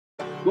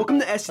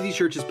Welcome to SCD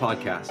Church's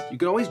podcast. You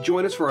can always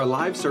join us for our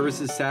live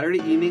services Saturday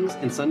evenings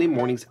and Sunday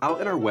mornings out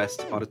in our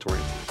West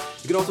auditorium.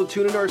 You can also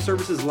tune into our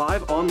services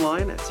live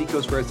online at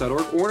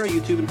seacoastgrace.org or on our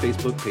YouTube and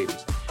Facebook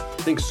pages.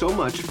 Thanks so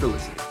much for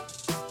listening.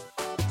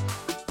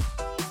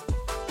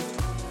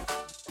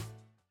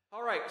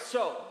 All right,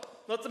 so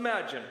let's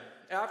imagine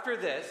after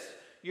this,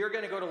 you're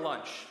going to go to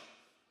lunch.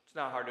 It's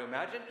not hard to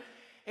imagine.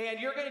 And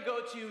you're going to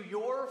go to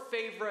your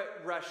favorite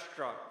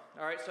restaurant.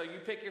 All right, so you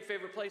pick your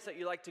favorite place that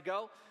you like to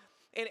go.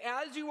 And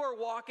as you are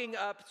walking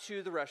up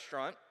to the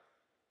restaurant,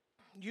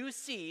 you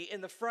see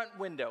in the front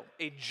window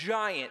a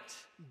giant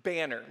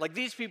banner. Like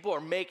these people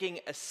are making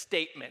a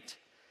statement.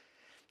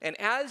 And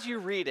as you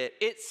read it,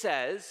 it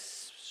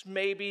says,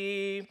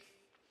 maybe,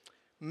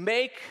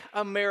 "Make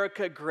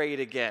America Great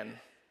Again."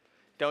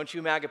 Don't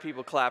you MAGA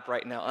people clap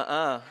right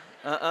now.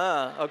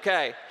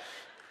 Okay.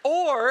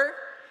 Or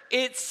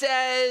it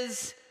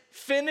says,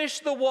 "Finish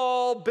the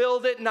wall,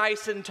 build it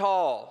nice and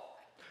tall."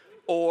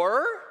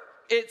 Or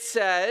it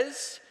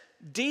says,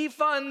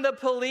 "Defund the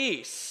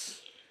police."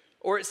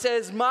 Or it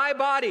says, "My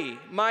body,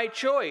 my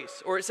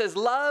choice." Or it says,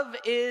 "Love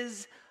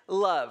is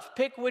love."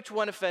 Pick which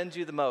one offends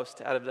you the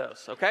most out of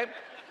those, okay?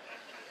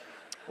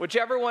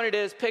 Whichever one it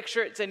is,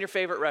 picture it's in your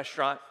favorite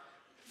restaurant,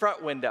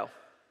 front window.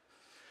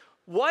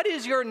 What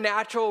is your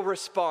natural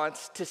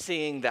response to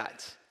seeing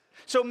that?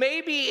 So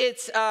maybe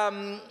it's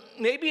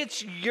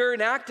you're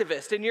an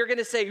activist and you're going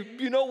to say,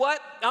 "You know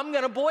what? I'm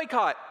going to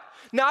boycott.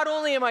 Not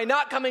only am I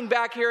not coming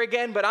back here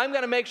again, but I'm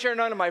going to make sure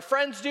none of my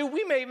friends do."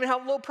 We may even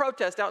have a little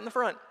protest out in the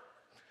front.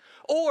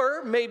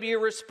 Or maybe your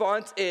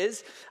response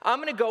is, "I'm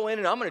going to go in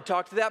and I'm going to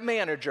talk to that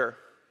manager."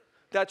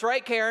 That's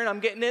right, Karen. I'm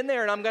getting in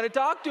there and I'm going to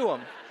talk to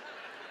him.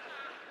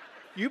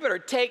 You better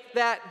take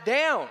that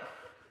down.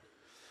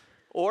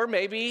 Or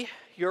maybe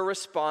your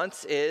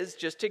response is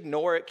just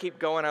ignore it, keep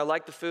going. I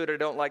like the food, I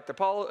don't like the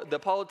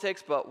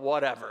politics, but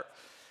whatever.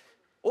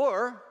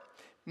 Or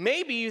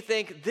maybe you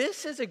think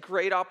this is a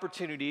great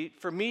opportunity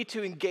for me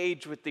to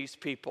engage with these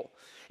people.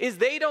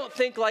 They don't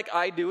think like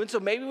I do, and so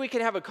maybe we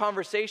can have a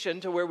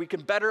conversation to where we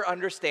can better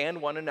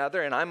understand one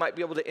another, and I might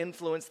be able to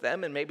influence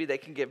them, and maybe they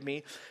can give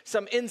me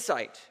some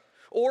insight.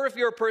 Or if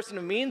you're a person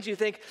of means, you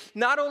think,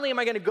 not only am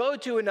I going to go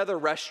to another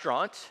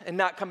restaurant and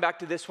not come back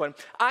to this one,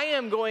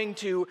 I'm going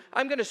to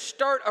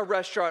start a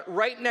restaurant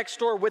right next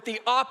door with the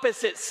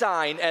opposite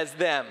sign as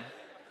them.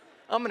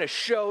 I'm going to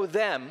show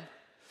them.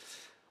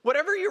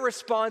 Whatever your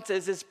response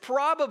is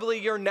probably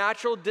your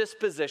natural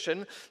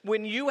disposition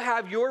when you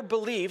have your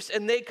beliefs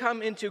and they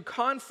come into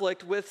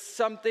conflict with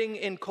something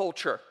in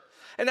culture.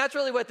 And that's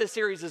really what this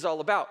series is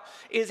all about,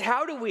 is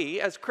how do we,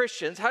 as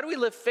Christians, how do we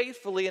live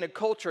faithfully in a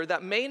culture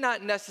that may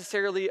not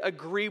necessarily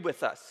agree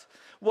with us?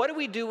 What do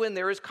we do when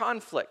there is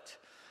conflict?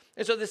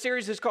 And so the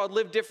series is called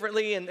Live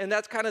Differently, and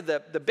that's kind of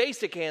the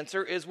basic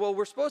answer is, well,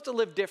 we're supposed to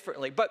live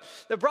differently. But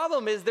the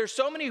problem is there's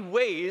so many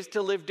ways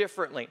to live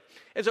differently.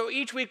 And so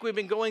each week we've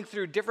been going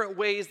through different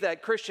ways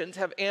that Christians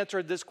have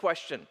answered this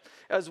question,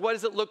 as what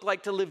does it look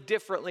like to live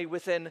differently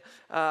within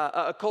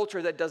a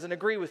culture that doesn't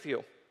agree with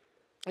you?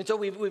 And so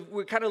we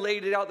kind of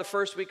laid it out the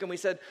first week and we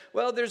said,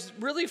 well, there's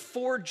really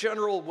 4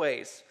 general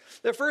ways.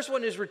 The first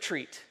one is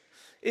retreat.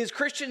 Is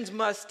Christians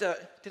must, do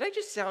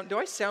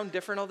I sound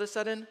different all of a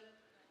sudden?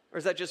 Or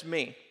is that just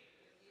me?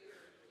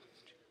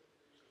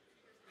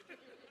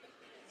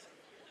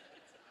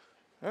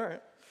 All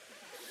right.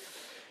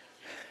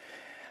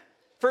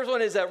 First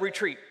one is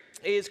retreat.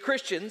 Is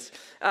Christians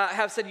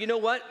have said, you know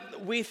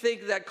what? We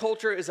think that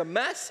culture is a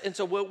mess, and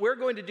so what we're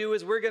going to do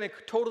is we're going to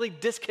totally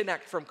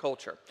disconnect from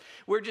culture.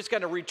 We're just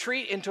going to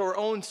retreat into our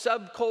own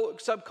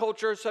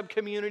subculture,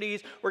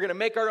 sub-communities. We're going to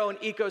make our own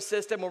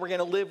ecosystem, and we're going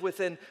to live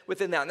within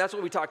that. And that's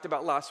what we talked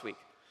about last week.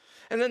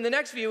 And then the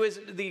next view is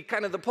the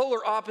kind of the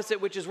polar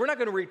opposite, which is we're not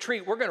going to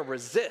retreat, we're going to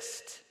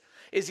resist.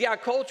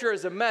 Culture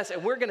is a mess,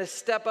 and we're going to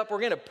step up, we're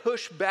going to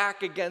push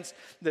back against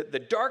the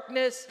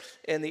darkness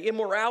and the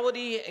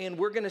immorality, and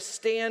we're going to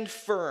stand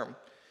firm.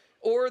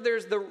 Or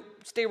there's the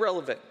stay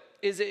relevant.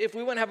 If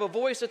we want to have a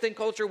voice within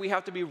culture, we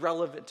have to be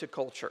relevant to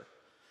culture.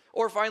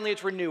 Or finally,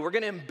 it's renew. We're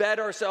going to embed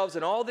ourselves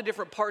in all the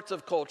different parts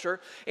of culture,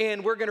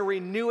 and we're going to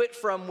renew it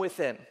from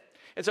within.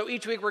 And so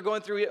each week we're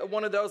going through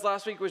one of those.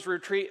 Last week was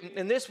retreat,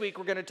 and this week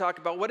we're going to talk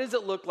about what does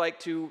it look like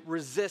to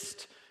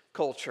resist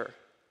culture.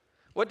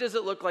 What does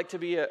it look like to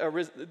be a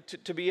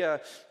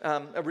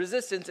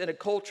resistance in a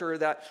culture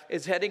that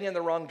is heading in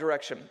the wrong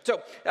direction?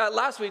 So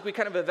last week we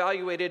kind of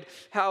evaluated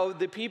how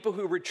the people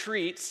who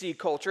retreat see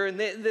culture, and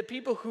the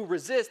people who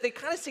resist, they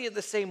kind of see it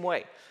the same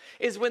way.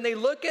 Is when they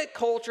look at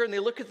culture and they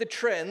look at the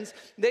trends,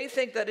 they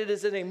think that it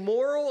is in a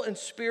moral and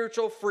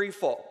spiritual free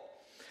fall.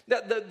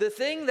 That the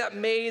thing that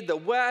made the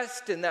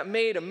West and that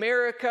made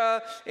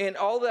America and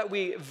all that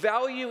we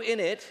value in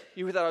it,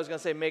 you thought I was going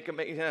to say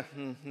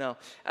no.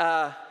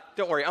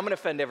 Don't worry, I'm going to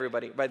offend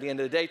everybody by the end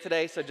of the day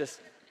today, so just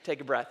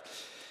take a breath.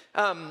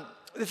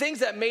 The things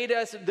that made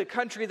us the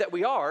country that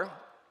we are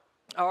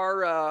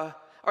the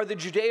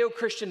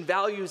Judeo-Christian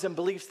values and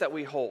beliefs that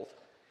we hold.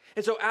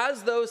 And so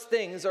as those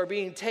things are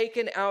being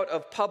taken out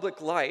of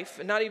public life,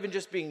 and not even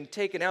just being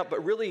taken out,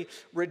 but really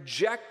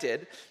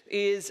rejected,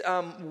 is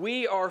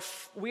we are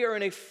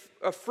in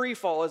a free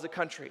fall as a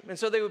country. And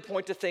so they would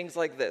point to things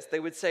like this. They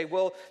would say,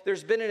 well,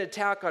 there's been an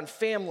attack on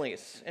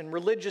families and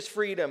religious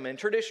freedom and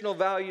traditional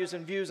values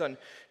and views on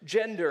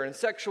gender and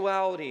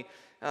sexuality,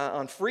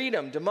 on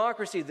freedom,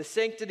 democracy, the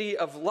sanctity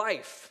of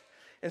life.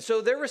 And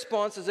so their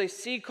response as they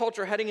see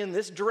culture heading in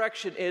this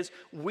direction is,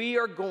 we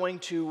are going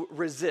to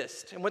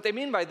resist. And what they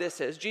mean by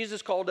this is,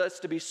 Jesus called us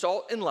to be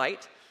salt and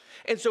light.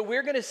 And so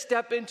we're going to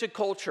step into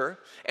culture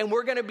and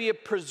we're going to be a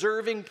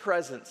preserving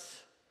presence.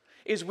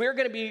 We're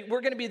going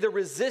to be the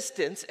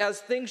resistance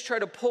as things try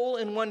to pull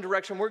in one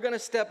direction. We're going to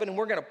step in and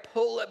we're going to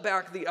pull it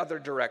back the other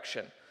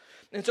direction.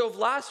 And so if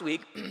last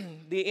week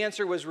the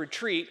answer was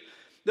retreat,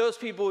 those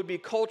people would be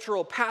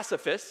cultural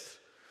pacifists.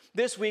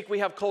 This week we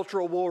have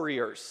cultural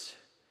warriors.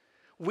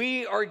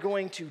 We are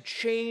going to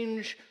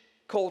change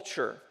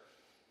culture.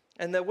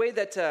 And the way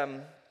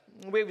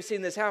we've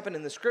seen this happen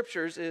in the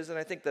scriptures is, and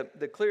I think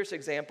the clearest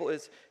example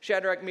is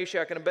Shadrach,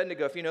 Meshach, and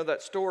Abednego. If you know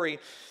that story,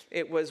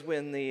 it was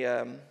when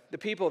the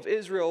people of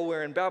Israel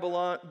were in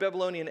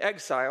Babylonian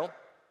exile.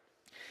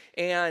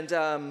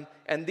 And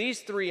these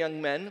three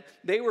young men,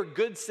 they were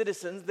good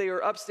citizens, they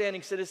were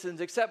upstanding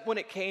citizens, except when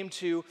it came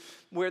to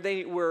where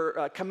they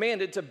were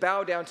commanded to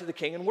bow down to the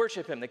king and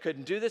worship him. They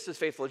couldn't do this as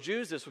faithful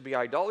Jews. This would be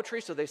idolatry,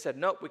 so they said,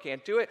 nope, we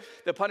can't do it.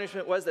 The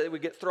punishment was that they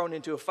would get thrown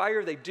into a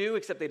fire. They do,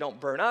 except they don't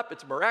burn up.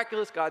 It's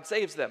miraculous. God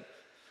saves them.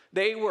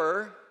 They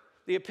were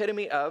the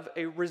epitome of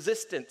a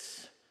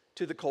resistance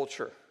to the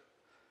culture.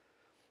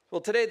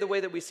 Well, today, the way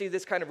that we see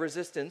this kind of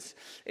resistance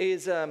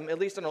is, at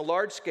least on a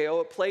large scale,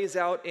 it plays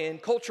out in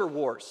culture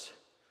wars.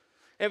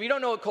 And if you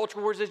don't know what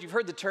culture wars is, you've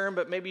heard the term,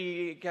 but maybe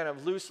you kind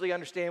of loosely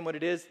understand what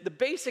it is. The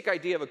basic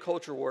idea of a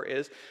culture war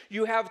is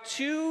you have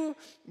two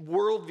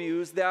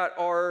worldviews that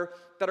are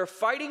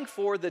fighting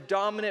for the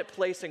dominant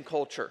place in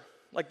culture,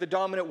 like the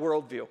dominant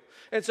worldview.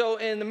 And so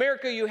in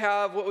America, you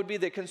have what would be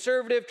the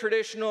conservative,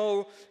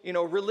 traditional,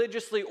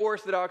 religiously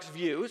orthodox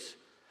views.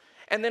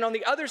 And then on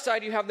the other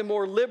side, you have the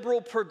more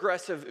liberal,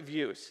 progressive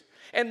views.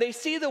 And they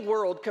see the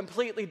world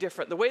completely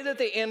different. The way that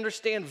they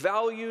understand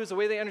values, the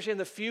way they understand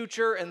the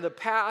future and the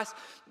past,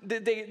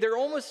 they're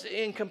almost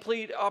in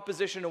complete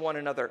opposition to one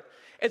another.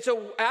 And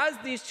so as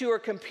these two are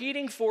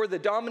competing for the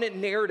dominant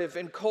narrative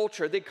in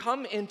culture, they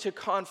come into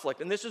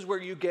conflict. And this is where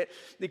you get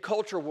the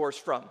culture wars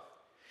from.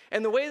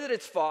 And the way that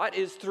it's fought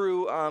is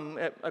through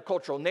a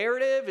cultural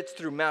narrative, it's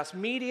through mass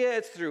media,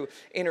 it's through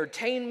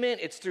entertainment,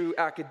 it's through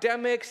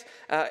academics,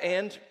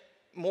 and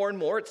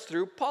more, it's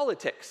through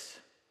politics.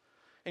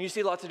 And you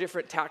see lots of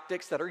different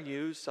tactics that are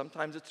used.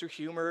 Sometimes it's through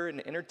humor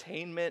and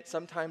entertainment.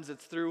 Sometimes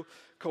it's through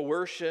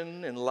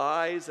coercion and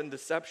lies and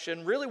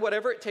deception. Really,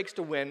 whatever it takes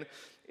to win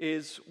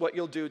is what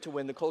you'll do to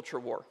win the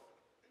culture war.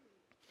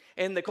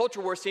 And the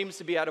culture war seems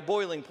to be at a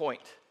boiling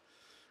point.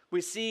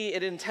 We see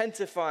it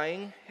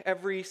intensifying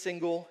every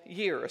single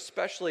year,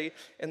 especially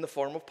in the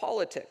form of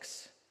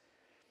politics.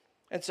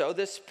 And so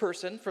this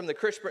person, from the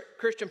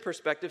Christian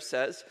perspective,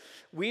 says,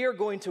 we are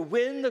going to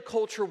win the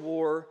culture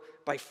war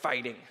by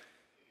fighting,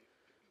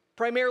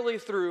 primarily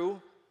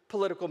through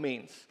political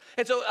means.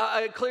 And so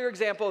a clear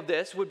example of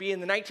this would be in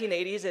the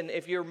 1980s, and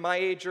if you're my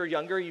age or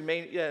younger, you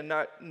may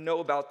not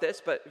know about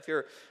this, but if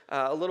you're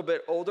a little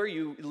bit older,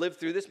 you lived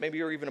through this, maybe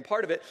you're even a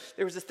part of it.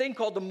 There was this thing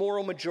called the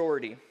Moral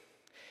Majority.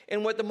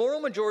 And what the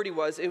Moral Majority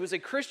was, it was a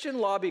Christian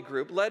lobby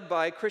group led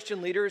by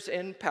Christian leaders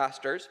and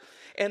pastors,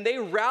 and they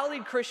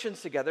rallied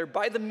Christians together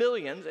by the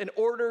millions in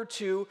order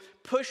to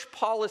push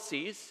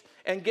policies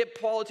and get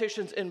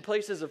politicians in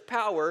places of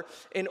power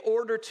in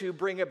order to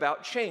bring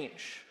about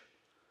change.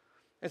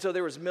 And so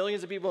there was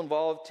millions of people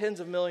involved, tens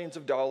of millions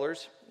of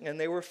dollars, and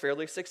they were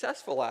fairly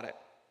successful at it.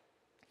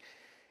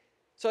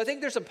 So I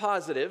think there's some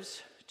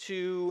positives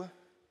to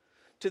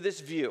this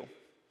view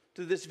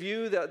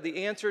that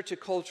the answer to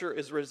culture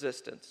is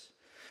resistance.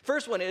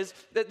 First one is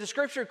that the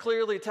scripture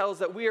clearly tells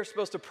that we are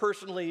supposed to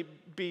personally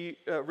be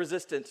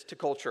resistant to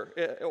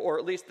culture, or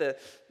at least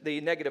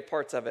the negative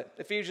parts of it.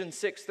 Ephesians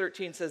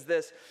 6:13 says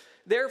this,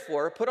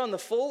 "Therefore, put on the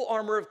full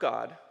armor of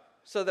God,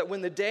 so that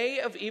when the day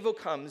of evil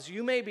comes,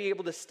 you may be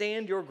able to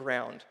stand your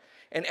ground,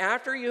 and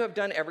after you have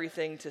done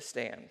everything, to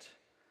stand."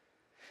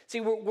 See,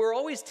 we're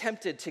always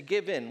tempted to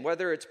give in,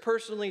 whether it's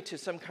personally to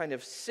some kind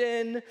of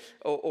sin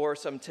or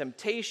some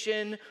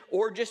temptation,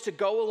 or just to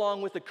go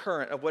along with the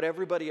current of what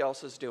everybody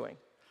else is doing.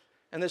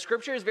 And the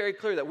scripture is very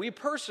clear that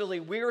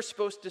we're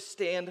supposed to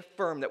stand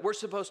firm, that we're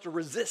supposed to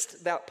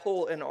resist that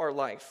pull in our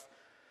life.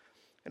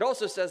 It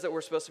also says that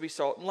we're supposed to be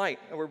salt and light,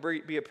 and we're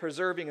be a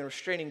preserving and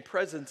restraining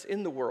presence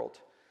in the world.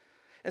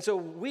 And so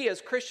we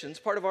as Christians,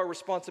 part of our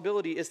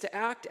responsibility is to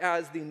act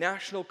as the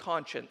national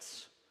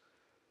conscience.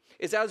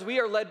 It's as we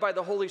are led by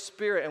the Holy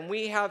Spirit and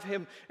we have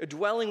Him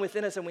dwelling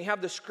within us and we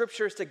have the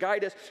scriptures to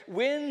guide us,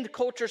 when the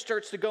culture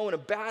starts to go in a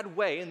bad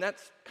way, and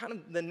that's kind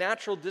of the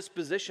natural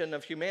disposition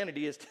of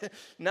humanity, is to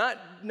not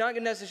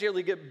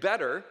necessarily get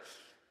better,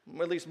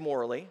 at least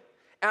morally,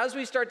 as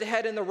we start to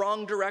head in the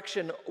wrong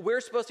direction,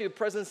 we're supposed to be a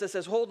presence that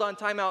says, hold on,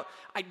 time out.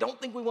 I don't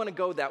think we want to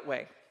go that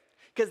way.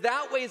 Because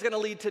that way is going to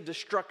lead to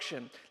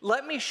destruction.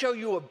 Let me show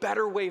you a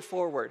better way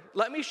forward.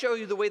 Let me show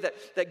you the way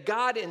that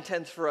God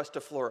intends for us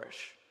to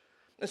flourish.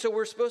 And so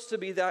we're supposed to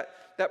be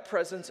that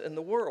presence in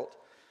the world.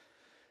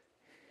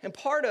 And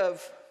part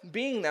of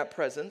being that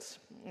presence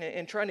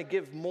and trying to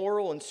give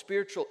moral and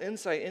spiritual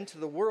insight into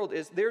the world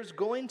is there's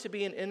going to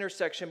be an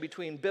intersection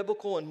between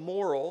biblical and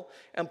moral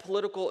and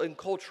political and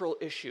cultural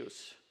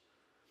issues.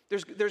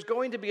 There's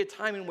going to be a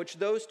time in which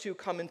those two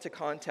come into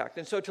contact.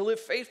 And so to live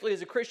faithfully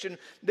as a Christian,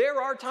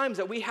 there are times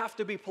that we have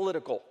to be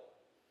political.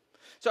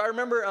 So I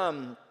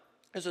remember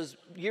this was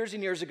years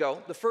and years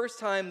ago, the first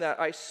time that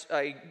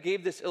I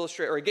gave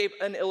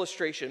an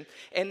illustration,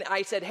 and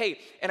I said, hey,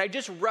 and I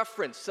just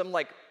referenced some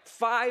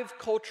 5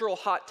 cultural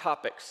hot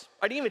topics.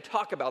 I didn't even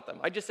talk about them.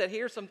 I just said,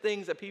 here's some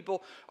things that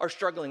people are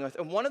struggling with.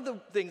 And one of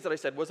the things that I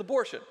said was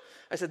abortion.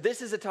 I said,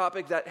 this is a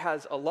topic that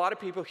has a lot of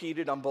people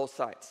heated on both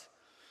sides.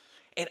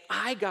 And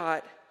I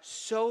got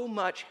so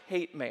much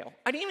hate mail.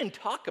 I didn't even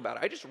talk about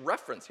it. I just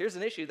referenced, here's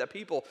an issue that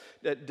people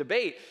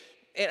debate.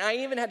 And I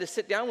even had to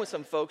sit down with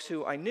some folks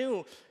who I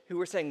knew who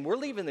were saying, we're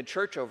leaving the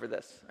church over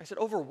this. I said,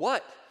 over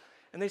what?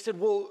 And they said,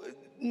 well,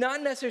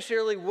 not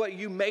necessarily what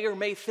you may or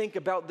may think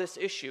about this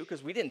issue,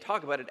 because we didn't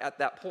talk about it at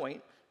that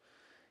point.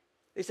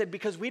 They said,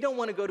 because we don't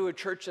want to go to a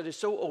church that is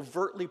so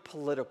overtly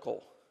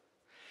political.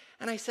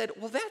 And I said,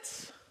 well,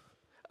 that's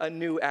a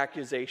new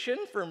accusation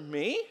for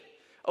me.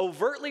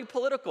 Overtly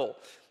political.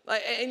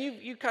 And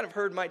you kind of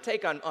heard my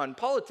take on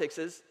politics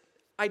is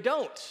I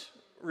don't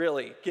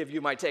really give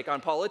you my take on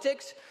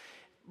politics,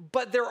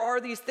 but there are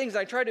these things.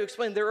 I try to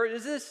explain there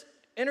is this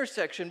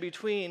intersection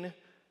between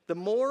the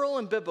moral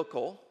and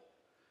biblical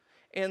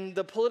and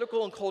the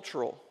political and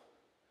cultural.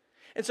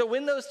 And so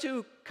when those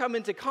two come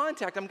into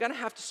contact, I'm going to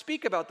have to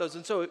speak about those.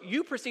 And so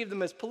you perceive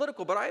them as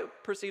political, but I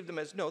perceive them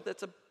as, no,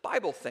 that's a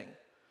Bible thing.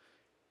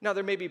 Now,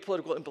 there may be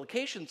political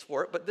implications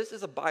for it, but this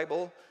is a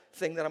Bible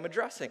thing that I'm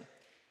addressing.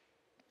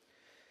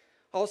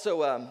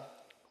 Also,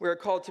 we're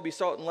called to be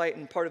salt and light,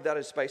 and part of that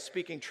is by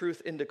speaking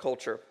truth into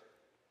culture.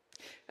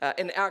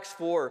 In Acts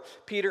 4,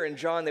 Peter and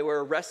John, they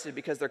were arrested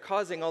because they're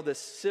causing all this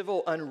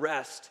civil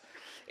unrest.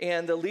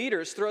 And the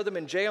leaders throw them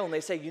in jail, and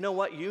they say, you know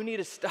what, you need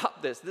to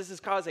stop this. This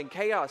is causing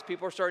chaos.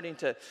 People are starting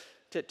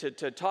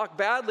to talk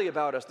badly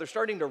about us. They're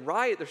starting to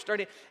riot.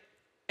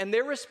 And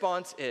their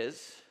response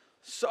is,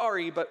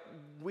 sorry, but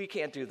we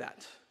can't do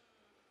that.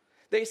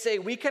 They say,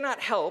 we cannot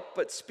help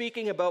but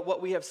speaking about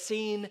what we have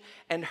seen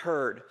and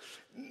heard.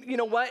 You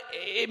know what?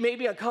 It may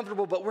be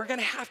uncomfortable, but we're going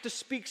to have to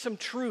speak some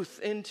truth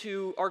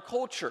into our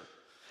culture,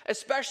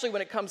 especially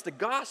when it comes to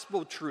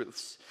gospel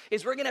truths,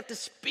 is we're going to have to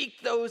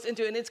speak those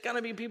into, and it's going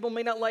to be, people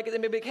may not like it. They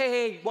may be like,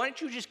 hey, why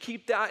don't you just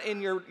keep that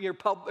in your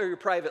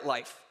private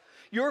life?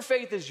 Your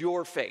faith is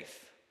your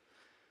faith.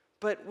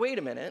 But wait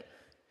a minute.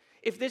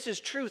 If this is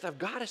truth, I've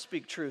got to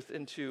speak truth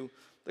into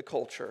the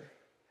culture.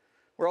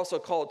 We're also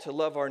called to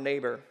love our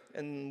neighbor,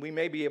 and we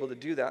may be able to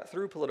do that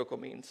through political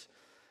means.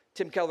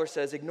 Tim Keller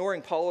says,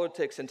 ignoring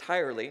politics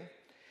entirely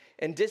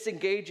and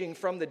disengaging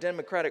from the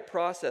democratic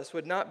process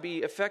would not be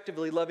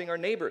effectively loving our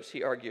neighbors,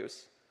 he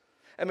argues.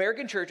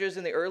 American churches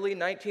in the early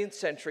 19th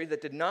century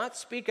that did not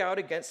speak out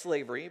against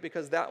slavery,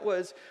 because that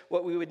was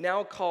what we would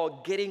now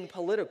call getting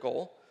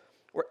political,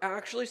 were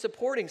actually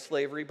supporting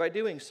slavery by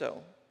doing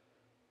so.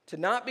 To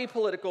not be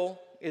political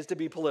is to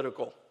be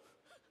political.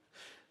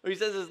 What he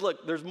says is,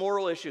 look, there's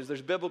moral issues,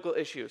 there's biblical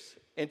issues,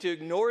 and to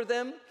ignore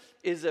them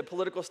is a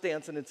political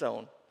stance in its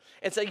own.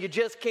 And so you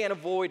just can't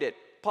avoid it.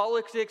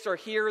 Politics are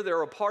here,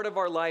 they're a part of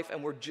our life,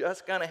 and we're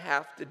just going to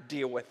have to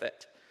deal with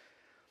it.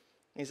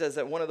 He says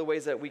that one of the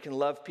ways that we can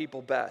love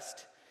people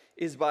best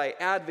is by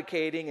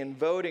advocating and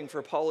voting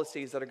for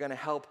policies that are going to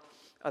help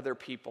other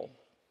people.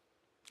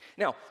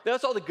 Now,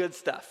 that's all the good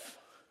stuff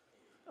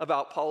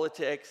about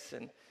politics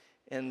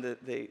and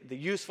the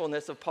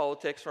usefulness of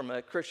politics from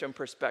a Christian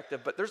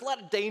perspective, but there's a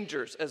lot of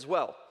dangers as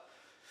well.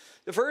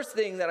 The first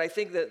thing that I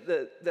think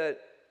that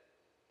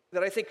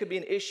I think could be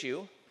an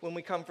issue when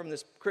we come from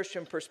this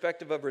Christian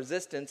perspective of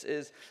resistance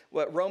is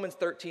what Romans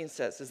 13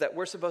 says, is that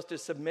we're supposed to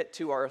submit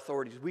to our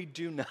authorities. We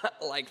do not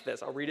like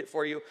this. I'll read it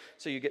for you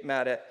so you get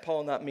mad at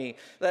Paul, not me.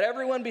 Let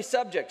everyone be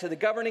subject to the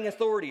governing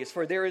authorities,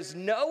 for there is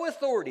no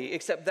authority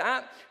except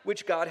that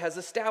which God has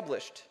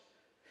established.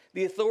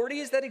 The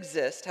authorities that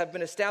exist have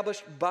been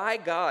established by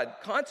God.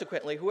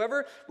 Consequently,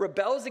 whoever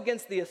rebels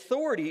against the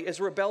authority is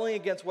rebelling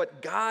against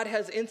what God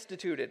has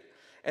instituted,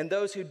 and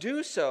those who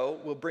do so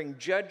will bring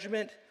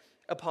judgment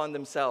upon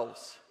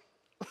themselves.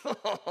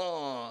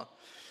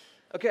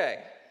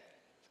 Okay,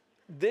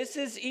 this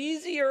is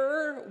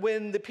easier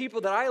when the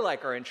people that I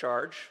like are in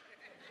charge.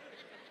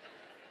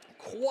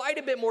 Quite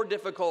a bit more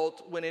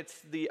difficult when it's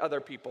the other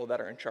people that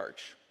are in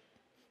charge.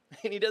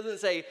 And he doesn't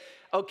say,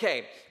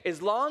 okay,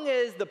 as long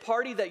as the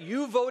party that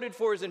you voted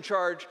for is in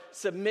charge,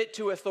 submit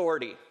to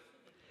authority.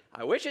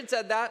 I wish it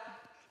said that.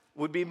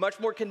 Would be much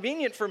more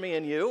convenient for me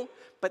and you,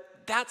 but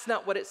that's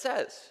not what it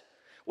says.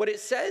 What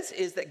it says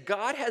is that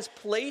God has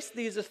placed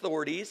these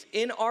authorities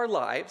in our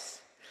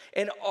lives,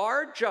 And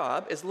our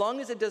job, as long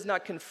as it does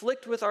not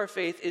conflict with our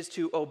faith, is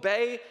to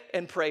obey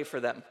and pray for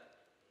them.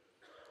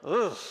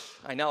 Ugh,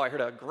 I know, I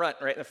heard a grunt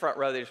right in the front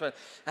row. They just went,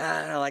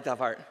 I don't like that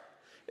part.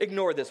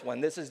 Ignore this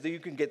one. You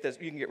can get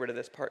rid of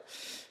this part.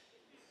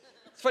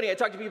 It's funny, I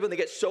talk to people and they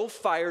get so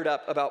fired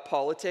up about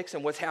politics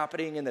and what's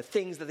happening and the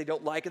things that they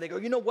don't like, and they go,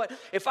 you know what,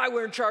 if I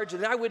were in charge,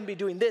 then I wouldn't be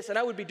doing this, and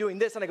I would be doing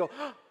this. And I go,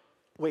 oh,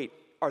 wait,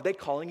 are they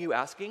calling you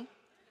asking?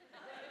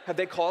 Have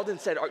they called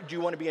and said, do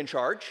you want to be in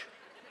charge?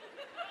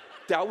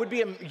 That would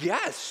be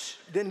yes.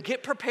 Then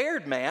get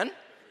prepared, man.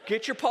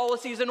 Get your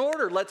policies in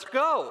order. Let's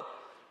go.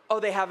 Oh,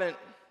 they haven't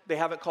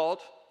called?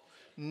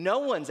 No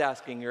one's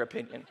asking your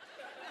opinion.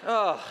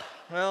 Oh,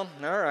 well,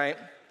 all right.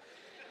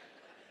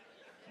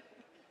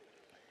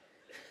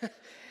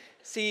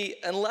 See,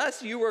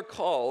 unless you were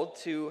called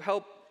to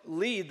help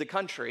lead the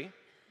country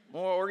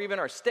or even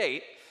our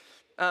state,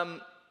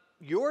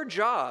 your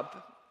job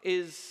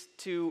is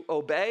to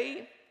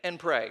obey and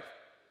pray.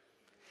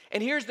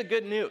 And here's the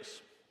good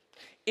news,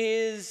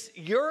 is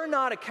you're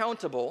not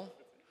accountable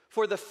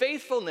for the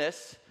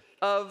faithfulness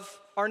of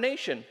our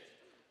nation.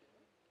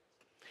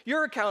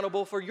 You're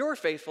accountable for your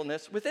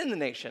faithfulness within the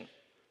nation.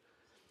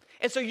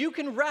 And so you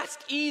can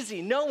rest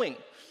easy knowing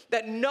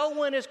that no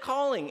one is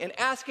calling and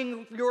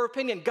asking your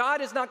opinion.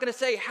 God is not going to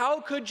say, how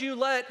could you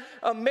let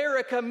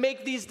America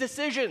make these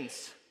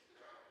decisions?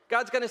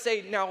 God's going to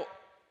say, now,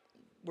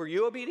 were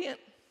you obedient?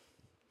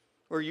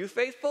 Were you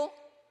faithful?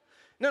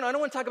 No, I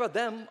don't want to talk about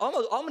them. I'm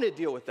going to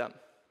deal with them.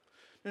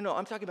 No,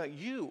 I'm talking about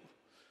you.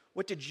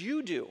 What did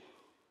you do?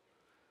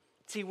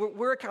 See,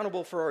 we're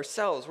accountable for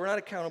ourselves. We're not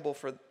accountable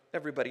for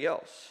everybody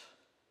else.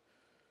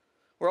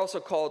 We're also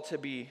called to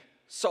be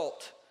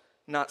salt,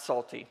 not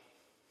salty.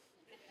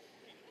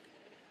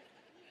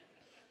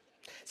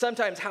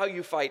 Sometimes how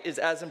you fight is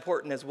as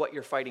important as what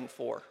you're fighting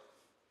for.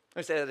 Let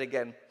me say that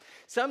again.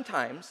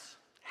 Sometimes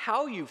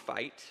how you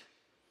fight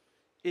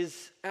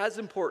is as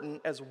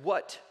important as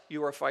what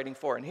you are fighting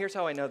for. And here's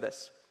how I know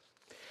this.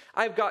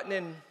 I've gotten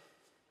in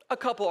a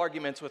couple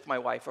arguments with my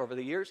wife over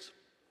the years.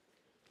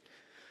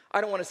 I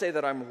don't want to say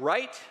that I'm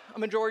right a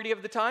majority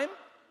of the time,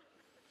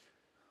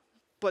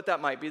 but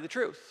that might be the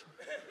truth.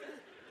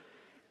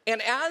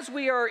 And as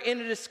we are in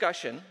a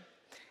discussion,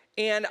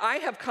 and I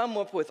have come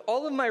up with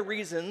all of my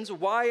reasons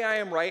why I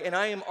am right, and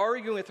I am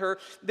arguing with her,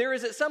 there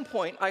is at some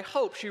point, I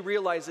hope she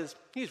realizes,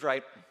 he's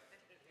right.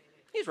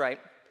 He's right.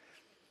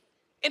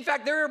 In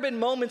fact, there have been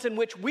moments in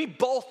which we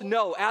both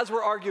know as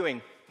we're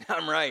arguing,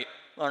 I'm right,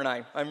 aren't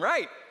I? I'm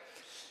right.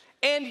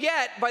 And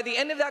yet, by the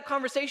end of that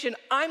conversation,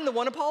 I'm the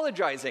one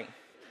apologizing.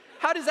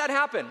 How does that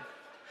happen?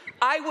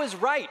 I was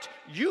right.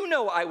 You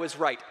know I was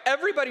right.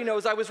 Everybody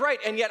knows I was right.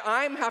 And yet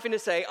I'm having to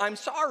say, I'm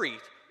sorry.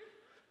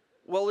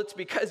 Well, it's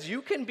because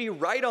you can be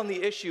right on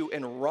the issue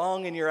and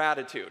wrong in your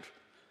attitude.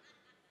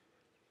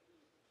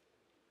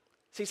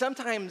 See,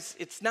 sometimes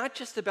it's not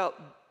just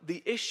about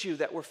the issue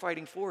that we're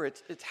fighting for.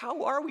 It's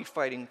how are we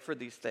fighting for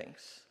these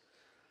things?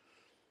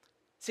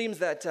 It seems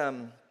that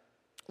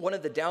one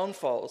of the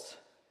downfalls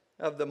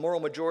of the moral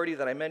majority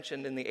that I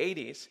mentioned in the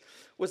 80s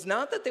was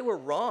not that they were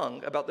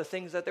wrong about the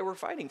things that they were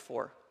fighting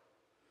for.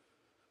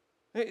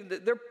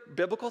 They're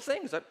biblical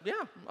things.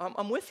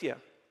 I'm with you.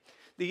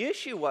 The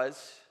issue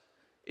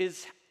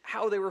is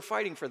how they were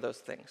fighting for those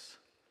things.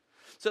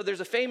 So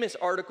there's a famous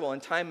article in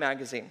Time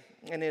magazine,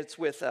 and it's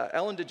with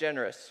Ellen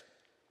DeGeneres.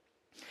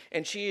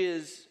 And she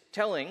is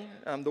telling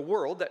the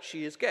world that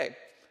she is gay.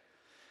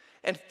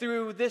 And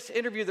through this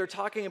interview, they're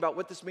talking about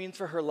what this means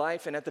for her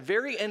life. And at the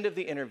very end of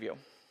the interview,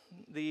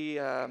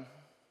 the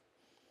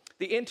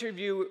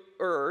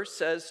interviewer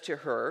says to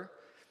her,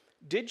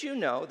 did you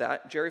know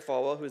that Jerry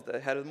Falwell, who's the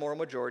head of the moral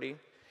majority,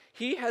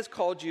 he has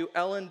called you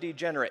Ellen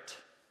DeGenerate?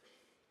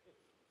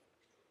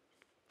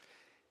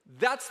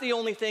 That's the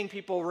only thing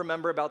people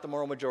remember about the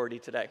moral majority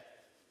today.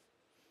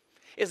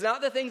 It's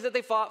not the things that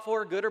they fought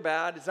for, good or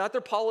bad. It's not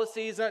their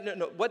policies.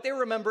 No. What they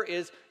remember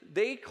is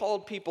they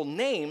called people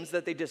names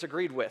that they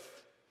disagreed with.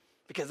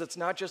 Because it's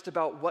not just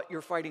about what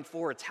you're fighting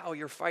for, it's how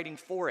you're fighting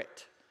for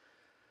it.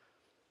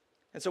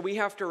 And so we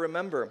have to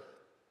remember,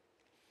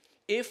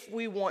 if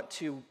we want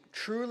to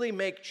truly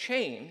make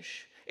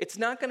change, it's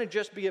not going to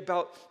just be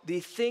about the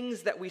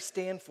things that we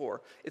stand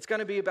for. It's going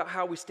to be about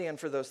how we stand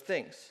for those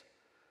things.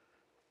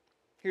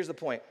 Here's the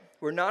point.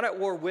 We're not at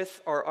war with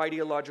our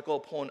ideological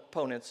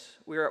opponents.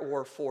 We're at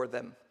war for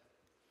them.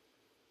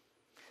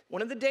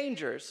 One of the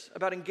dangers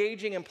about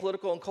engaging in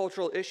political and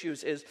cultural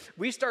issues is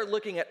we start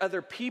looking at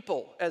other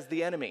people as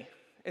the enemy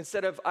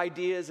instead of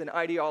ideas and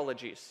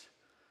ideologies.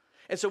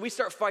 And so we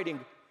start fighting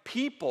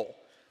people.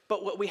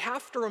 But what we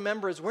have to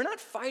remember is we're not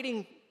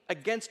fighting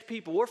against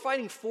people. We're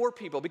fighting for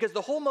people, because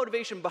the whole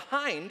motivation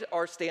behind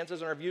our stances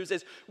and our views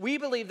is we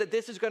believe that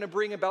this is going to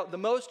bring about the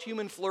most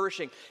human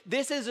flourishing.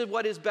 This is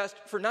what is best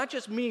for not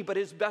just me, but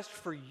is best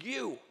for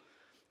you.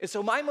 And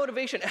so my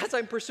motivation as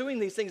I'm pursuing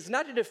these things is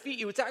not to defeat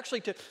you. It's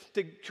actually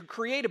to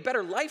create a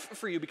better life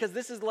for you, because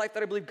this is the life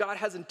that I believe God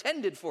has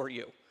intended for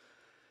you.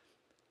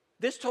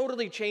 This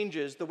totally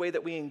changes the way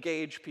that we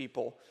engage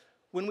people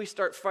when we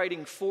start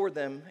fighting for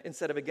them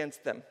instead of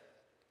against them.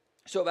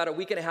 So about a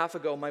week and a half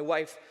ago, my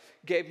wife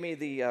gave me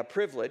the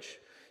privilege.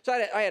 So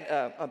I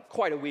had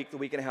quite a week, the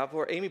week and a half,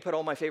 where Amy put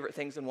all my favorite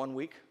things in 1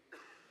 week.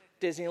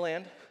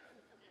 Disneyland,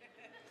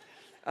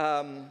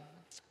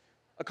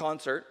 a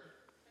concert,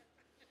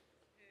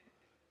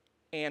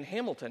 and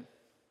Hamilton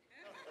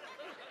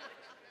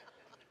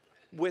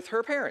with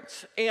her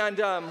parents. And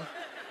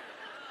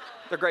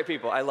they're great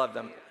people. I love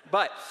them.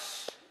 But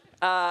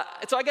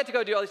so I got to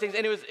go do all these things,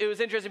 and it was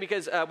interesting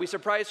because we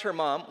surprised her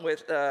mom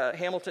with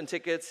Hamilton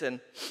tickets, and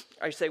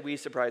I say we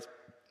surprised.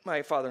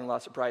 My father-in-law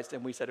surprised,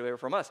 and we said they were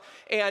from us.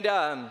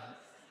 And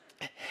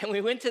we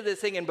went to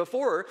this thing, and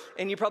before,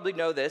 and you probably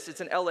know this,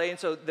 it's in LA, and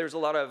so there's a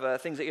lot of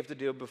things that you have to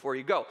do before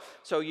you go.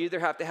 So you either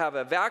have to have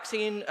a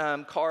vaccine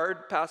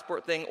card,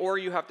 passport thing, or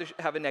you have to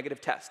have a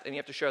negative test, and you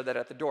have to show that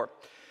at the door.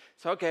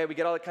 So okay, we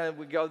get all the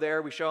we go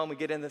there, we show them, we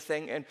get in the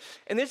thing, and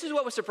this is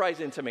what was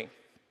surprising to me,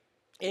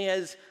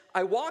 is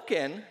I walk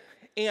in,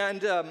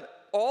 and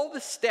all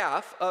the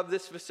staff of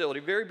this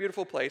facility, very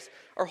beautiful place,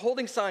 are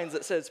holding signs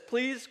that says,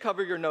 please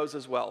cover your nose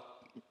as well,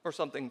 or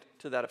something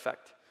to that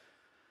effect.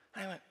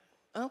 I went,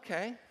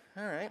 okay,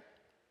 all right.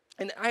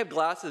 And I have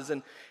glasses,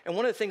 and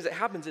one of the things that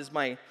happens is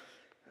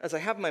as I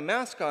have my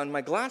mask on,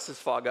 my glasses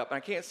fog up, and I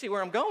can't see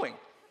where I'm going.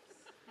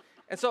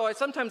 And so I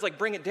sometimes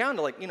bring it down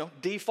to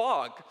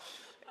defog.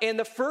 And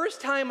the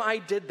first time I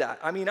did that,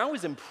 I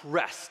was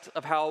impressed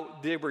of how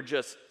they were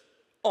just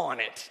on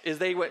it. Is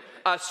they went,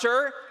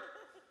 sir?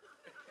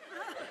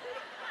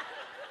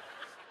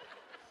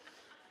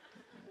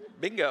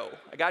 Bingo,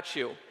 I got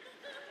you.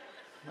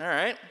 All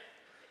right.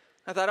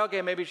 I thought,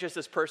 okay, maybe it's just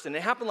this person.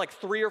 It happened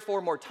 3 or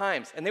 4 more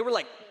times, and they were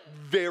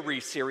very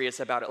serious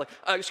about it.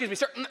 Excuse me,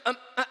 sir,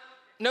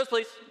 nose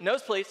please.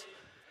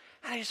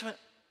 And I just went,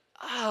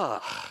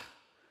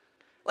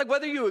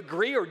 whether you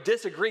agree or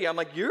disagree, I'm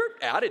your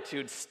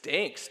attitude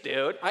stinks,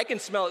 dude. I can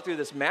smell it through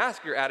this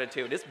mask, your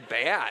attitude. It's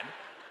bad.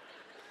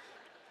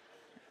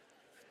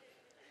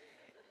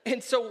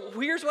 And so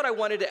here's what I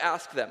wanted to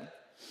ask them.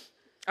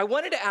 I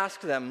wanted to ask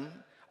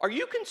them, are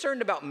you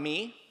concerned about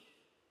me?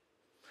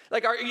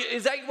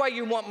 Is that why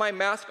you want my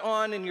mask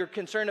on and you're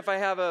concerned if I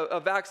have a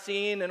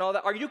vaccine and all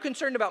that? Are you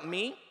concerned about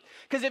me?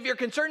 Because if you're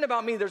concerned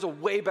about me, there's a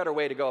way better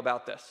way to go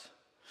about this.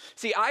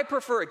 See, I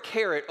prefer a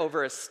carrot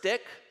over a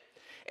stick.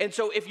 And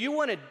so if you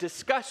want to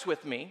discuss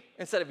with me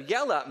instead of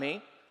yell at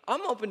me,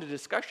 I'm open to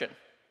discussion.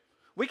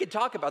 We could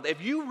talk about that.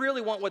 If you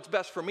really want what's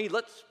best for me,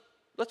 let's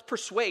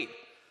persuade.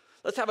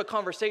 Let's have a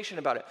conversation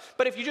about it.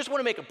 But if you just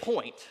want to make a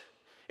point,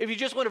 if you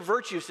just want to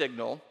virtue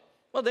signal,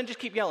 well, then just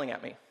keep yelling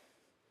at me.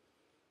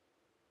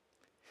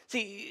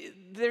 See,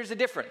 there's a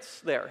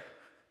difference there.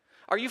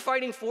 Are you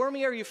fighting for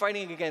me or are you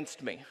fighting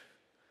against me?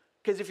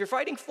 Because if you're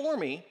fighting for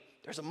me,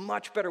 there's a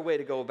much better way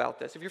to go about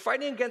this. If you're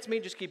fighting against me,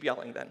 just keep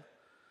yelling then.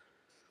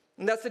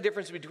 And that's the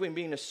difference between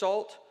being a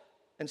salt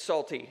and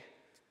salty.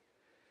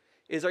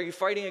 Are you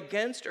fighting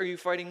against or are you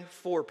fighting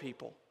for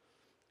people?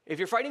 If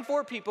you're fighting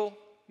for people,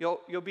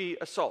 you'll be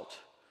a salt.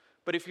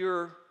 But if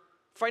you're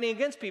fighting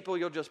against people,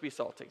 you'll just be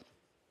salty.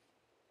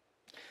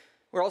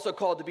 We're also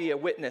called to be a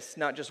witness,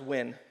 not just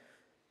win.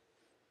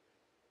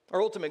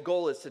 Our ultimate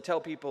goal is to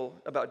tell people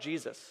about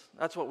Jesus.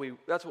 That's what we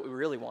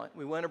really want.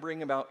 We want to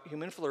bring about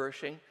human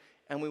flourishing,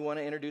 and we want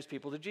to introduce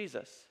people to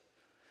Jesus.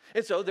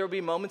 And so there will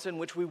be moments in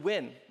which we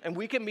win, and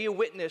we can be a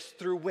witness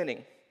through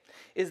winning.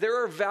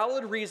 There are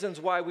valid reasons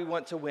why we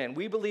want to win.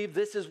 We believe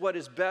this is what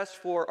is best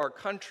for our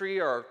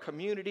country, our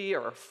community,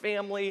 our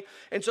family,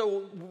 and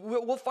so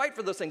we'll fight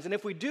for those things. And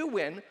if we do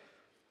win,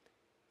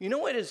 you know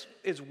what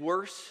is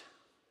worse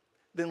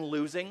than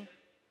losing?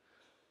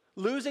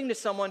 Losing to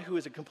someone who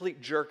is a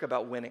complete jerk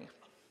about winning.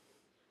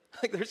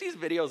 There's these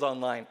videos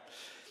online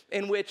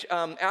in which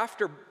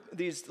after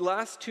these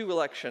last 2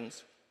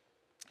 elections,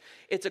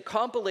 it's a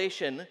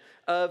compilation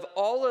of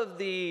all of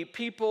the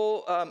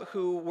people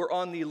who were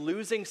on the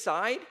losing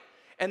side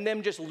and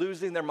them just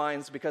losing their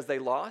minds because they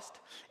lost.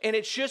 And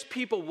it's just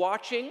people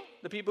watching,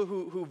 the people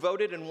who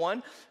voted and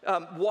won,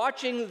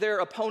 watching their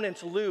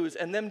opponents lose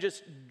and them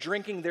just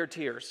drinking their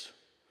tears.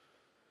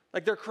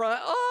 They're crying,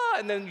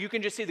 and then you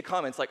can just see the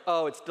comments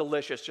oh, it's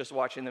delicious just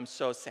watching them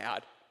so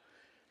sad.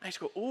 I just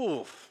go,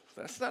 ooh,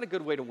 that's not a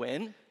good way to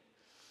win.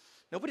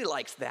 Nobody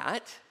likes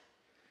that.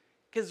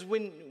 Because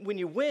when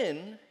you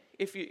win,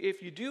 if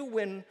you do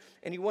win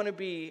and you want to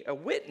be a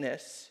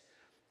witness,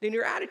 then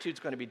your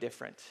attitude's going to be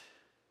different.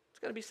 It's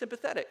going to be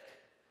sympathetic.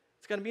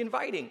 It's going to be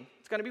inviting.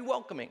 It's going to be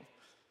welcoming.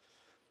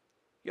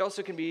 You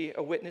also can be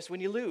a witness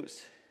when you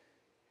lose.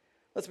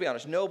 Let's be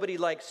honest, nobody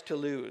likes to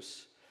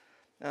lose.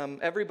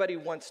 Everybody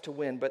wants to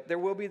win, but there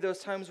will be those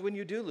times when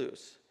you do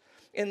lose.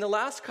 In the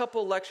last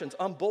couple elections,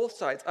 on both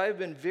sides, I've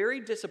been very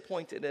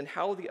disappointed in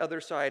how the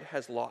other side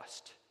has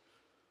lost,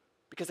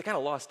 because they kind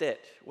of lost it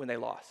when they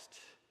lost.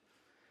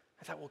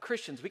 I thought, well,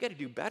 Christians, we got to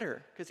do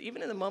better, because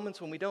even in the moments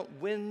when we don't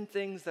win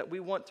things that we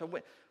want to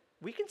win,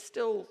 we can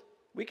still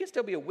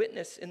be a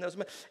witness in those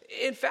moments.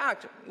 In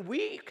fact,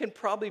 we can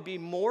probably be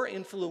more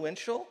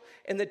influential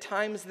in the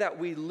times that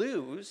we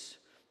lose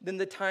than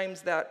the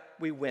times that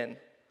we win.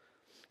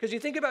 Because you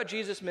think about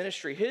Jesus'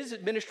 ministry, his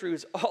ministry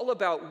was all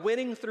about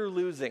winning through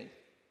losing.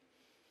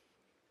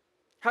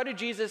 How did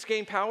Jesus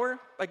gain power?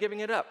 By giving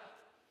it up.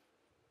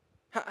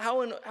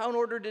 How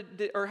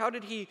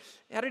did he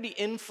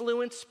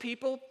influence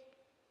people?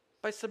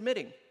 By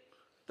submitting.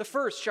 The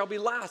first shall be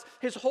last.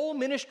 His whole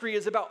ministry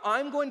is about,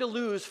 I'm going to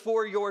lose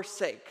for your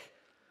sake.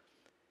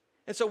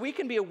 And so we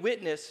can be a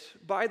witness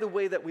by the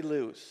way that we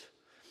lose.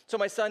 So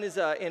my son is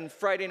in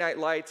Friday Night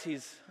Lights.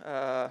 He's 8.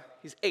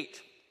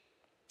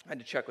 I had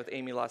to check with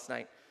Amy last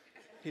night.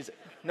 He's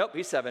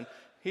 7.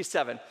 He's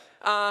 7.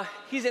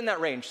 He's in that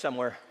range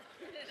somewhere.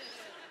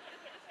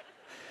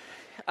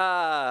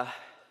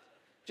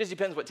 Just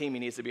depends what team he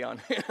needs to be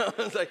on.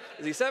 It's like,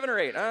 is he 7 or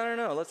 8? I don't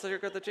know. Let's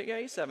look at the yeah,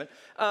 he's 7.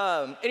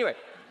 Anyway,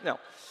 no.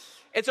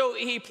 And so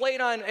he played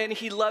on, and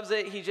he loves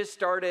it. He just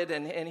started,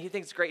 and he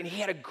thinks it's great. And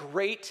he had a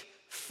great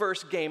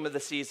first game of the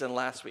season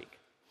last week.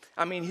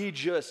 I mean, he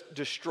just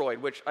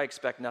destroyed, which I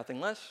expect nothing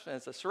less.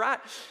 It's a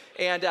Surratt.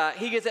 And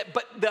he gets it.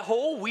 But the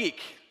whole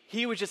week,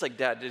 he was just like,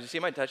 Dad, did you see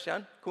my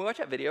touchdown? Can we watch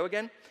that video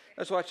again?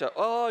 Let's watch that.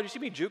 Oh, did you see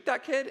me juke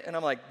that kid? And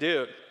I'm like,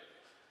 dude.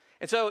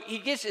 And so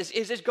he's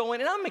just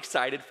going, and I'm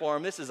excited for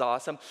him. This is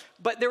awesome.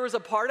 But there was a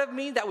part of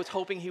me that was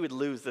hoping he would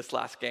lose this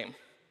last game.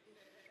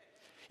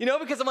 You know,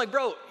 because I'm like,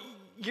 bro,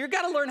 you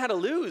got to learn how to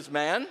lose,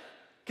 man.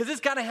 Because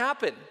it's got to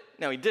happen.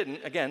 Now, he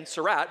didn't, again,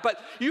 Surratt,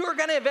 but you are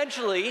going to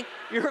eventually,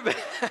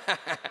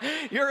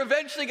 you're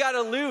eventually got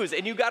to lose,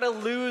 and you got to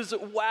lose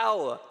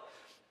well.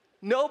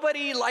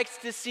 Nobody likes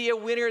to see a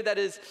winner that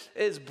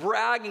is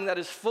bragging, that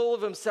is full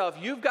of himself.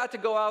 You've got to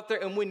go out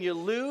there, and when you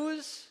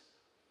lose,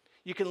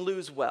 you can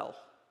lose well.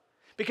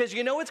 Because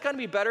you know what's going to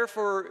be better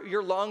for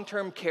your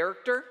long-term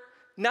character?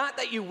 Not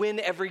that you win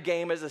every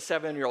game as a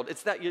 7-year-old.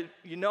 It's that you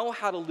know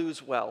how to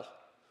lose well.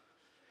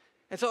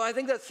 And so I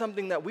think that's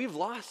something that we've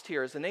lost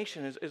here as a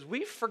nation is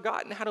we've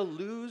forgotten how to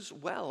lose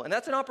well. And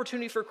that's an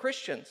opportunity for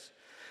Christians.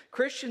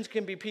 Christians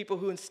can be people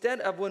who, instead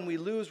of when we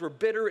lose, we're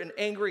bitter and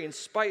angry and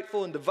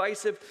spiteful and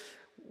divisive.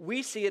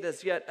 We see it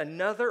as yet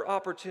another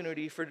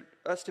opportunity for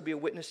us to be a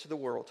witness to the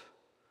world.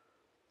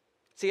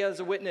 See,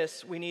 as a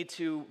witness, we need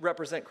to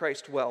represent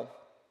Christ well.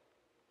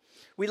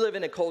 We live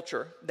in a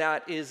culture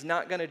that is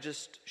not going to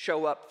just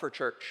show up for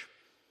church.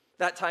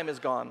 That time is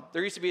gone.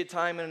 There used to be a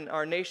time in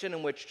our nation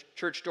in which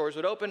church doors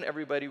would open,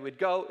 everybody would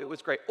go, it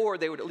was great. Or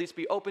they would at least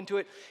be open to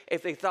it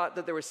if they thought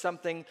that there was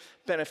something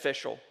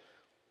beneficial.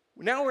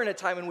 Now we're in a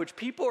time in which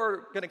people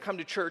are going to come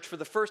to church for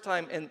the first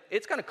time, and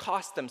it's going to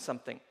cost them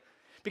something.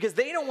 Because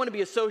they don't want to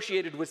be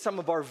associated with some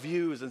of our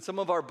views and some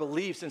of our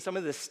beliefs and some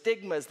of the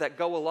stigmas that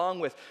go along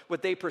with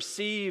what they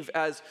perceive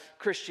as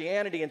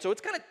Christianity. And so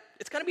it's going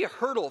to be a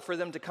hurdle for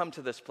them to come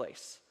to this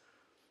place.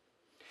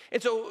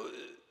 And so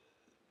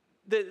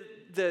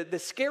the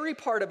scary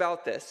part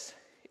about this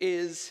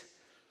is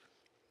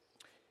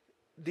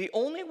the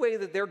only way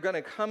that they're going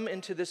to come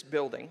into this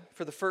building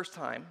for the first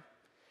time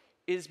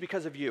is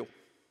because of you.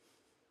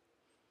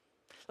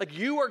 Like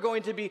you're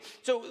going to be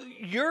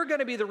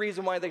the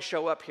reason why they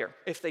show up here,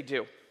 if they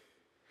do.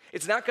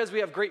 It's not because we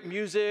have great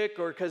music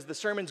or because the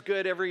sermon's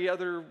good every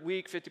other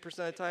week, 50% of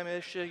the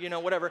time-ish,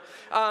 whatever.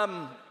 It's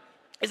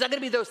not going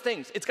to be those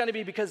things. It's going to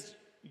be because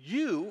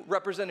you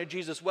represented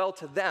Jesus well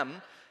to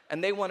them,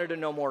 and they wanted to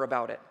know more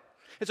about it.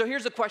 And so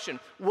here's the question.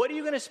 What are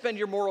you going to spend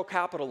your moral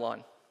capital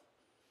on?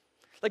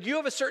 Like you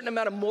have a certain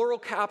amount of moral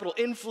capital,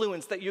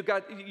 influence that you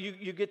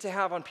get to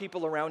have on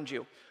people around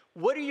you.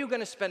 What are you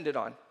going to spend it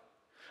on?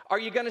 Are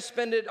you going to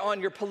spend it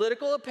on your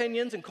political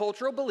opinions and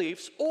cultural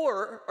beliefs,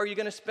 or are you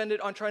going to spend it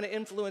on trying to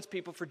influence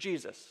people for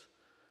Jesus?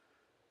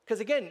 Because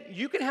again,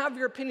 you can have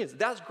your opinions.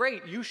 That's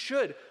great. You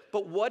should.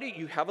 But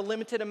you have a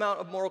limited amount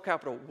of moral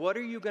capital. What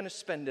are you going to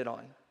spend it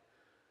on?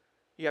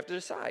 You have to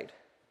decide.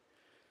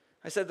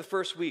 I said the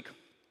first week,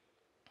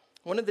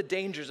 one of the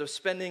dangers of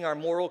spending our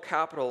moral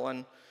capital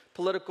on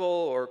political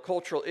or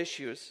cultural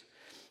issues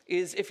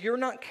is if you're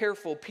not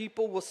careful,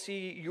 people will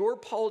see your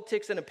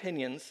politics and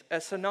opinions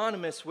as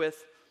synonymous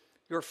with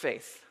your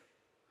faith.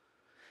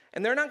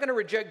 And they're not going to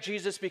reject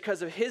Jesus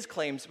because of his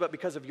claims, but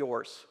because of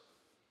yours.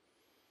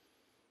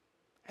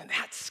 And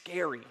that's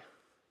scary.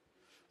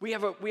 We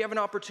have an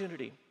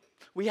opportunity.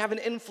 We have an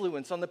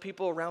influence on the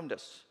people around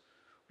us.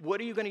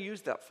 What are you going to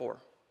use that for?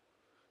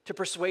 To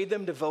persuade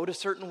them to vote a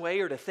certain way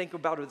or to think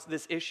about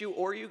this issue?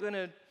 Or are you going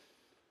to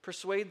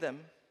persuade them,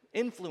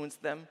 influence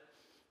them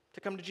to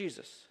come to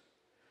Jesus?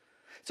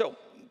 So,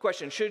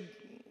 question, should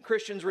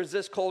Christians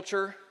resist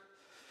culture?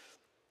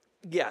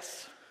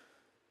 Yes.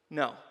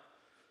 No.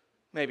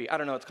 Maybe. I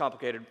don't know. It's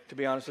complicated, to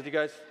be honest with you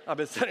guys. I've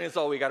been studying this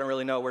all week. I don't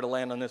really know where to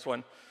land on this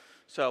one.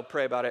 So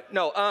pray about it.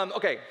 No,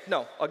 okay.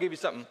 No, I'll give you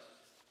something.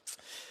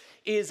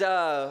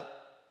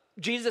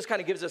 Jesus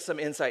kind of gives us some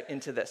insight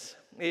into this.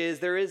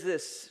 There is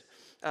this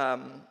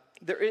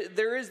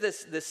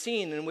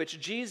scene in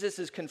which Jesus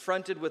is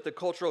confronted with the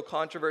cultural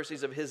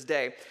controversies of his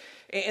day.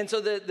 And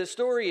so the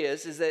story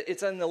is that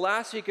it's on the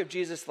last week of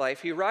Jesus'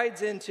 life. He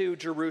rides into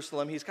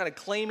Jerusalem. He's kind of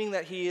claiming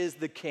that he is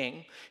the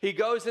king. He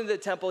goes into the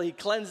temple. He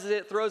cleanses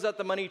it, throws out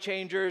the money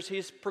changers.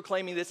 He's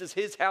proclaiming this is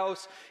his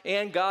house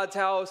and God's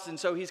house. And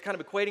so he's kind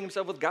of equating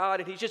himself with God,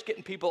 and he's just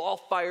getting people all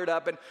fired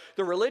up. And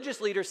the religious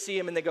leaders see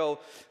him, and they go,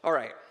 all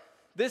right,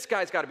 this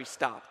guy's got to be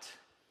stopped.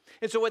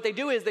 And so what they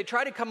do is they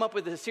try to come up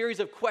with a series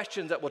of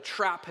questions that will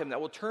trap him,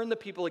 that will turn the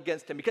people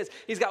against him, because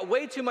he's got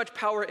way too much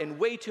power and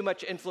way too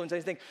much influence.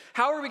 And they think,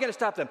 how are we going to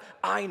stop them?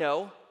 I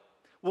know.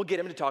 We'll get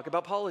him to talk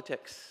about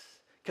politics,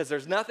 because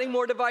there's nothing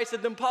more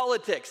divisive than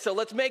politics. So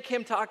let's make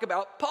him talk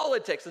about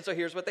politics. And so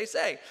here's what they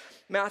say.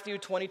 Matthew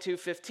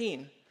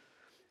 22:15.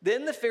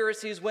 Then the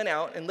Pharisees went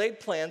out and laid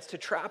plans to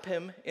trap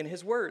him in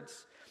his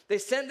words. They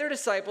sent their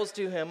disciples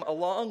to him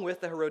along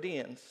with the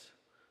Herodians.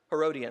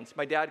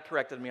 My dad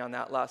corrected me on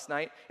that last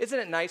night. Isn't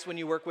it nice when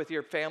you work with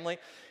your family?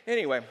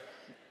 Anyway,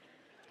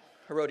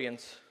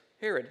 Herodians,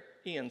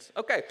 Ians.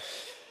 Okay.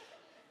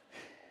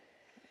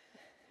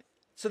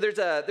 So there's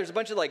a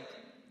bunch of like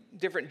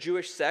different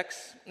Jewish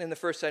sects in the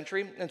first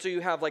century. And so you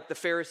have like the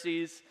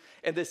Pharisees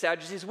and the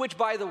Sadducees, which,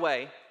 by the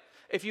way,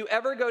 if you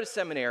ever go to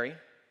seminary,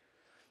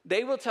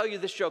 they will tell you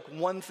this joke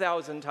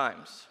 1,000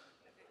 times.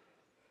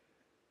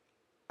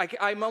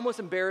 I'm almost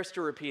embarrassed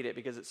to repeat it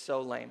because it's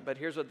so lame, but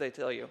here's what they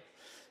tell you.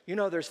 You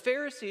know, there's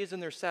Pharisees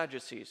and there's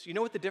Sadducees. You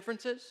know what the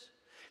difference is?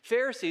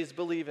 Pharisees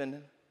believe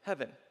in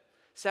heaven.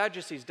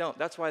 Sadducees don't.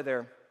 That's why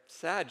they're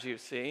sad, you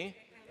see.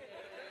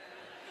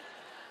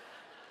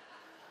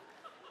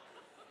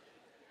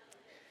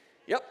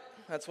 Yep,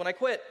 that's when I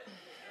quit.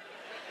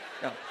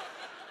 No.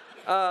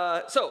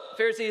 So,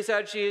 Pharisees,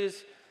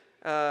 Sadducees,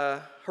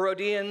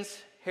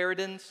 Herodians.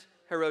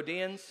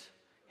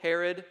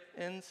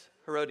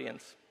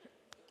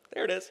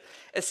 There it is.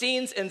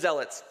 Essenes and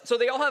Zealots. So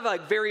they all have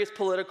like various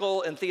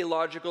political and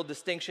theological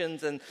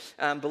distinctions and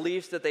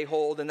beliefs that they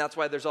hold, and that's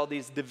why there's all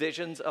these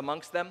divisions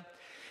amongst them.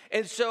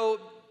 And so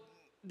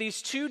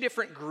these two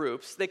different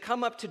groups, they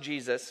come up to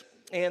Jesus,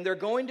 and they're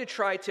going to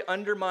try to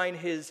undermine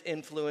his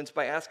influence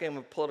by asking him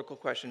a political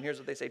question. Here's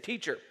what they say.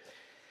 Teacher,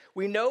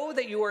 we know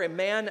that you are a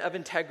man of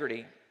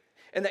integrity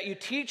and that you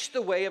teach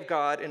the way of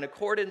God in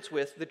accordance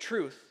with the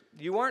truth.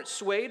 You aren't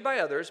swayed by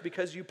others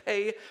because you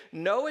pay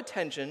no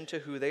attention to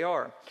who they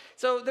are.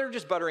 So they're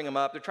just buttering him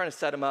up. They're trying to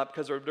set him up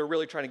because they're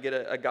really trying to get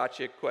a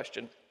gotcha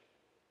question.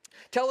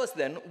 Tell us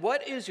then,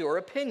 what is your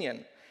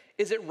opinion?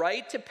 Is it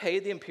right to pay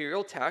the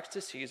imperial tax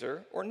to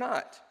Caesar or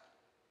not?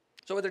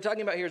 So what they're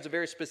talking about here is a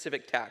very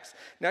specific tax,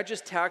 not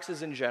just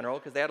taxes in general,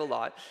 because they had a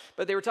lot,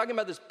 but they were talking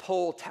about this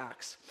poll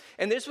tax.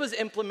 And this was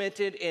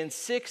implemented in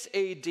 6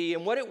 AD,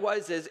 and what it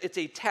was is it's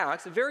a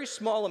tax, a very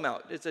small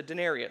amount. It's a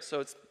denarius,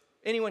 so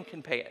anyone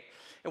can pay it.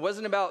 It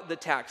wasn't about the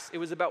tax. It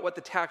was about what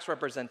the tax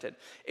represented.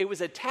 It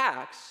was a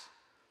tax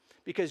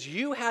because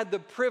you had the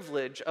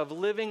privilege of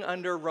living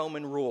under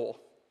Roman rule,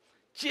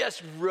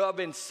 just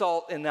rubbing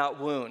salt in that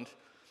wound.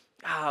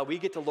 We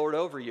get to lord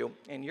over you,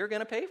 and you're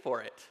going to pay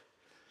for it.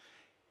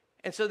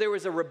 And so there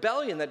was a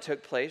rebellion that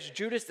took place.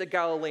 Judas the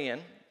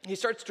Galilean, he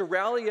starts to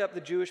rally up the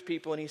Jewish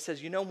people, and he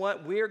says, you know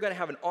what? We are going to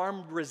have an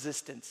armed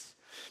resistance.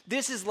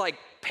 This is like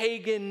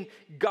pagan,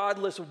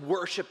 godless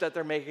worship that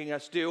they're making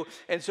us do,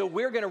 and so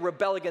we're going to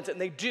rebel against it,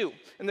 and they do.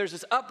 And there's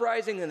this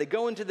uprising, and they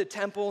go into the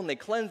temple, and they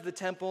cleanse the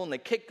temple, and they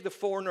kick the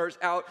foreigners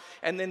out,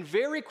 and then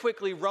very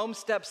quickly Rome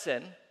steps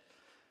in,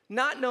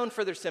 not known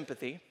for their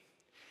sympathy,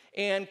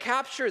 and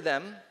capture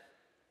them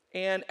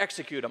and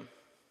execute them.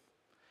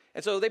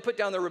 And so they put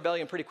down their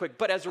rebellion pretty quick.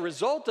 But as a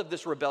result of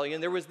this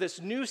rebellion, there was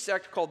this new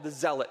sect called the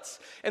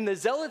Zealots. And the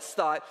Zealots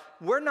thought,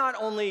 we're not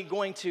only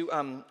going to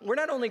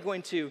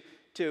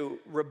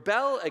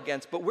rebel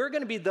against, but we're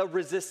going to be the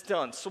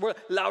resistance. We're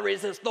la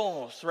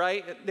résistance,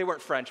 right? They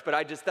weren't French,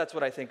 but that's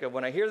what I think of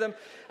when I hear them.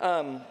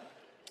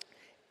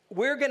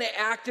 We're going to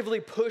actively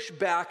push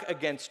back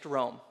against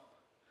Rome.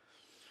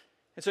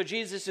 And so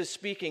Jesus is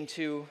speaking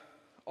to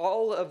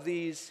all of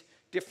these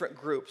different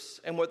groups.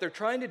 And what they're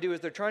trying to do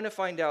is they're trying to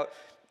find out,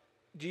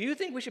 do you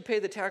think we should pay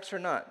the tax or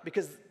not?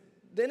 Because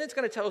then it's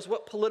going to tell us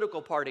what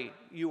political party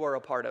you are a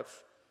part of.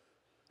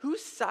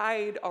 Whose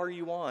side are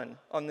you on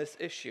this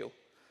issue?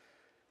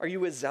 Are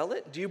you a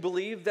zealot? Do you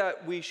believe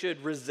that we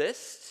should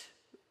resist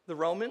the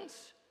Romans?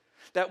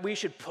 That we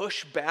should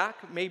push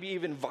back, maybe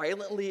even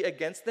violently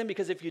against them?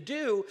 Because if you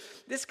do,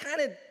 this kind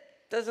of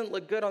doesn't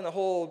look good on the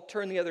whole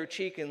turn the other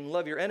cheek and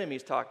love your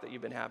enemies talk that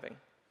you've been having.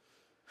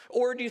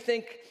 Or do you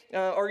think,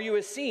 are you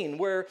Essenes,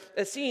 where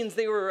Essenes,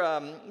 they were,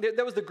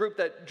 that was the group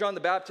that John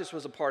the Baptist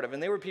was a part of,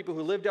 and they were people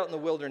who lived out in the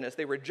wilderness.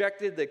 They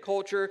rejected the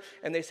culture,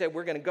 and they said,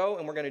 we're going to go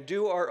and we're going to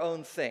do our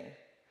own thing.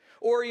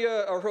 Or are you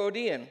a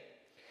Herodian?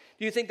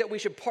 Do you think that we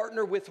should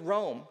partner with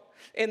Rome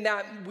and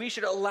that we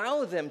should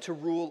allow them to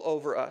rule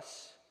over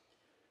us?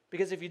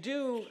 Because if you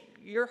do,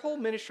 your whole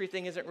ministry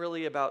thing isn't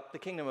really about the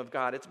kingdom of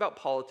God. It's about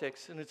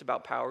politics and it's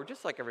about power,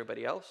 just like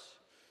everybody else.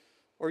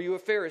 Or are you a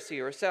Pharisee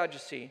or a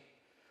Sadducee?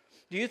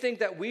 Do you think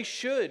that we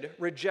should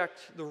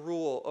reject the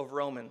rule of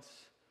Romans?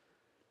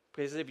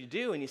 Because if you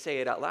do and you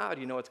say it out loud,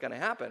 you know what's going to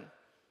happen.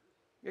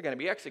 You're going to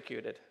be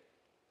executed.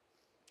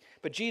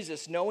 But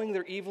Jesus, knowing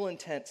their evil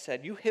intent,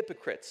 said, you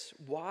hypocrites,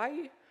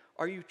 why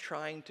are you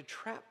trying to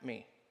trap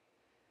me?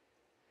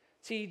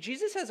 See,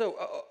 Jesus has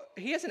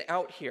an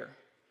out here.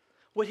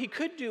 What he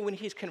could do when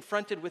he's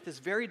confronted with this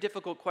very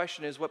difficult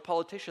question is what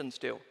politicians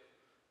do.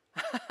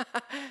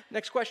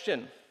 Next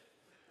question.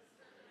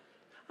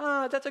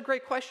 That's a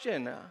great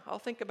question. I'll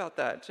think about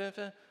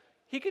that.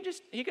 he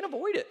can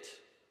avoid it.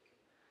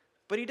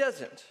 But he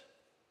doesn't.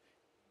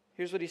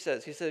 Here's what he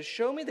says. He says,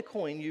 "Show me the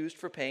coin used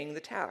for paying the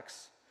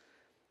tax."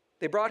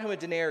 They brought him a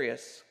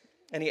denarius,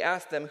 and he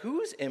asked them,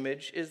 "Whose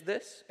image is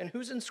this, and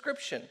whose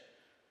inscription?"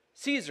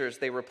 "Caesar's,"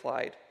 they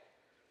replied.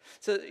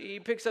 So he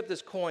picks up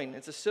this coin.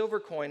 It's a silver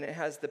coin. It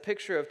has the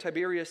picture of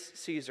Tiberius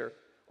Caesar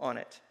on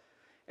it.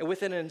 And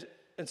with an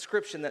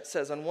inscription that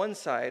says on one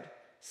side,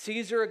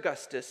 "Caesar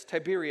Augustus,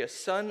 Tiberius,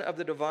 son of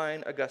the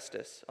divine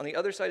Augustus." On the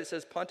other side, it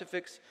says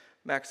Pontifex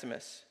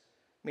Maximus,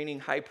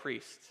 meaning high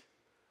priest.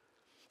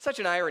 Such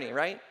an irony,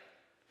 right?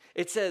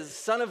 It says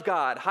Son of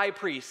God, High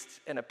Priest,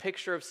 and a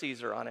picture of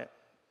Caesar on it.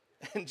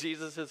 And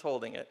Jesus is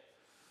holding it.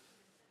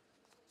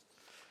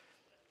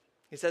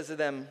 He says to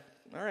them,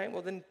 "All right,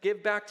 well then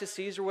give back to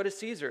Caesar what is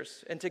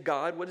Caesar's, and to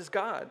God what is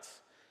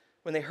God's."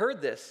 When they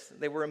heard this,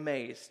 they were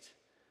amazed.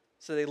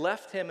 So they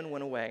left him and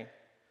went away.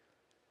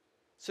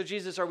 So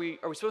Jesus, are we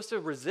supposed to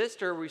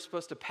resist, or are we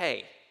supposed to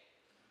pay?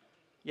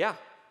 Yeah.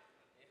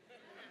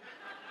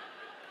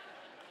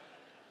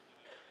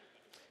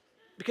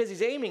 Because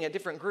he's aiming at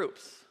different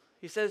groups.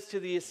 He says to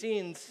the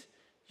Essenes,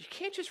 you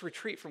can't just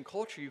retreat from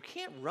culture. You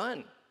can't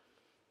run.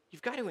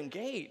 You've got to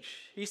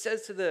engage. He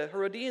says to the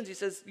Herodians, he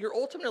says, your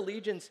ultimate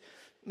allegiance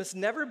must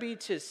never be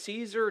to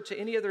Caesar or to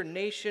any other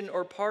nation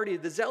or party.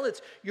 The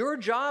Zealots, your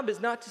job is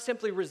not to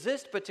simply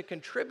resist, but to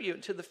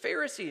contribute. To the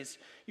Pharisees,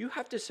 you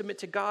have to submit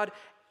to God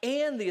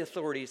and the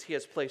authorities he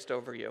has placed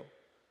over you.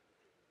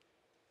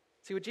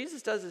 See, what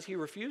Jesus does is he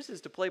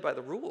refuses to play by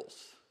the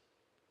rules.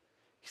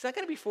 He's not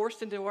going to be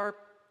forced into our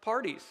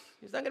parties.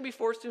 He's not going to be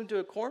forced into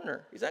a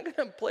corner. He's not going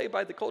to play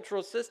by the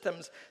cultural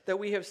systems that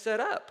we have set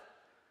up.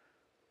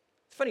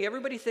 It's funny,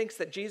 everybody thinks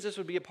that Jesus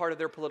would be a part of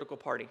their political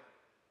party.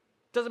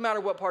 Doesn't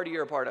matter what party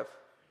you're a part of.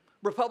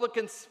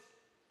 Republicans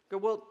go,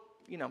 well,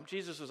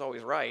 Jesus was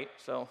always right,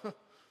 so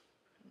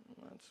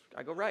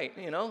I go right,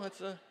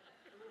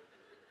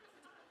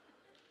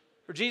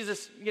 Or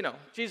Jesus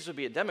would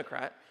be a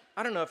Democrat.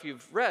 I don't know if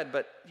you've read,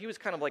 but he was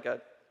kind of like a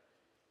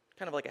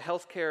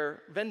healthcare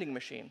vending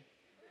machine.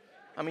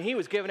 I mean, he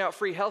was giving out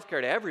free health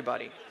care to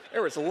everybody.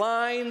 There was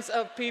lines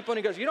of people, and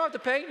he goes, you don't have to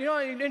pay.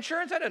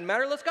 Insurance, that doesn't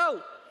matter. Let's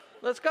go.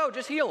 Let's go.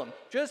 Just heal him.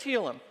 Just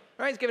heal him.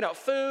 Right? He's giving out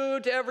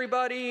food to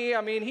everybody. I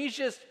mean, he's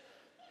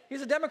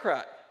a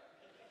Democrat.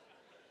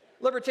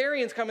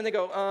 Libertarians come and they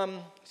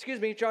go,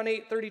 excuse me, John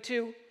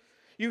 8:32.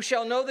 You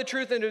shall know the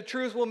truth, and the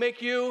truth will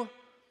make you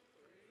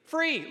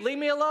free. Leave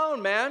me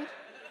alone, man.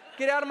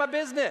 Get out of my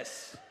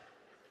business.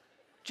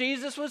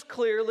 Jesus was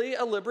clearly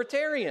a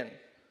libertarian.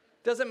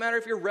 Doesn't matter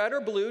if you're red or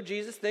blue,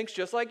 Jesus thinks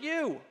just like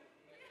you.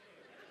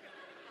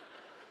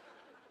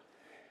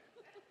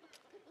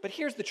 But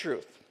here's the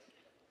truth.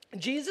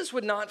 Jesus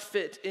would not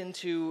fit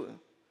into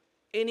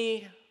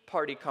any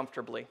party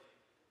comfortably.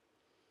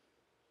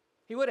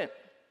 He wouldn't.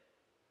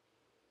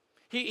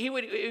 He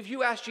would, if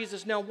you ask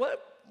Jesus, now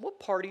what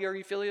party are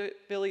you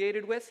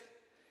affiliated with?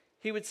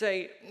 He would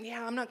say,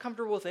 yeah, I'm not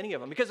comfortable with any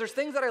of them, because there's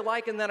things that I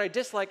like and that I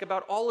dislike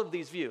about all of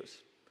these views.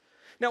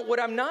 Now,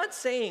 what I'm not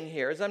saying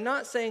here is I'm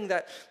not saying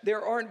that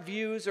there aren't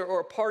views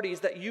or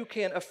parties that you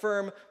can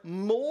affirm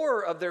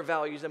more of their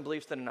values and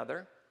beliefs than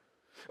another,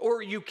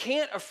 or you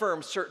can't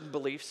affirm certain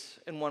beliefs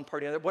in one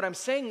party or another. What I'm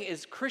saying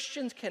is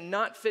Christians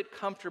cannot fit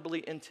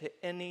comfortably into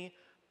any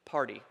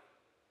party,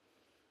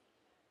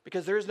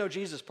 because there is no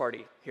Jesus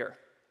party here.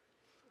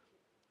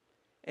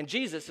 And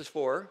Jesus is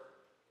for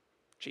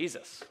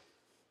Jesus.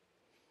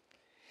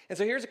 And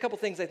so here's a couple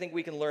things I think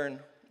we can learn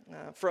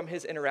from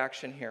his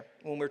interaction here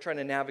when we're trying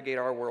to navigate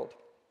our world.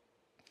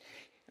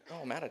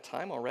 Oh, I'm out of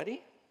time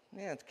already?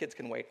 Yeah, kids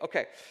can wait.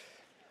 Okay,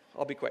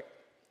 I'll be quick.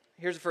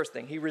 Here's the first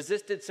thing. He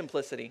resisted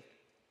simplicity.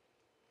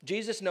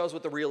 Jesus knows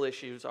what the real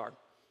issues are.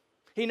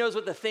 He knows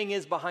what the thing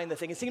is behind the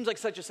thing. It seems like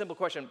such a simple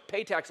question.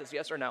 Pay taxes,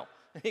 yes or no?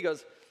 And he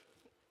goes,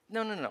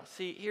 no.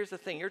 See, here's the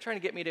thing. You're trying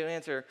to get me to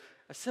answer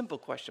a simple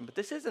question, but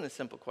this isn't a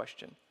simple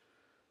question.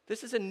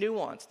 This is a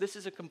nuance. This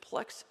is a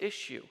complex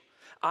issue.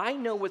 I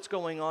know what's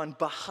going on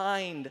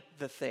behind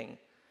the thing.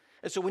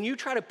 And so when you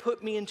try to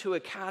put me into a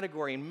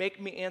category and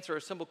make me answer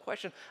a simple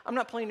question, I'm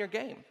not playing your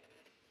game.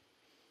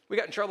 We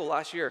got in trouble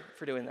last year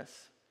for doing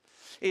this.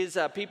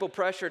 People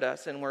pressured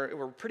us and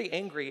were pretty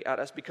angry at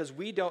us because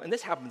we don't, and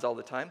this happens all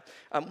the time,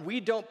 we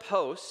don't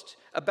post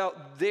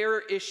about their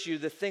issue,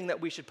 the thing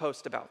that we should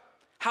post about.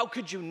 How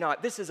could you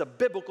not? This is a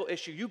biblical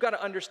issue. You got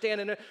to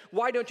understand it.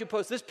 Why don't you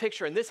post this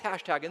picture and this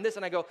hashtag and this?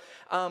 And I go,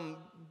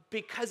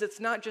 because it's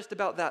not just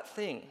about that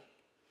thing.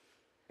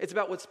 It's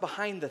about what's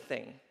behind the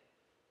thing.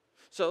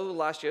 So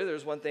last year there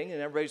was one thing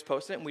and everybody's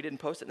posting it and we didn't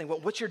post it. And they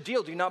went, what's your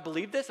deal? Do you not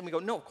believe this? And we go,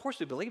 no, of course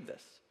we believe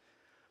this.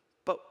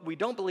 But we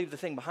don't believe the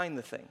thing behind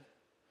the thing.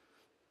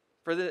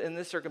 In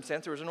this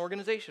circumstance, there was an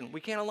organization. We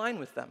can't align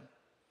with them.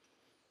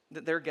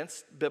 They're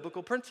against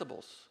biblical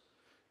principles.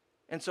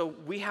 And so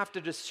we have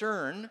to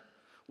discern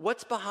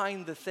what's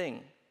behind the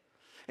thing.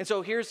 And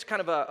so here's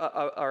kind of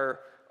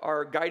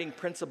our guiding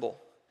principle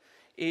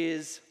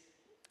is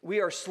we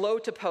are slow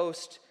to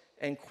post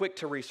and quick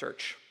to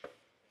research.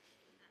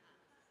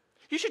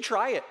 You should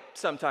try it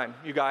sometime,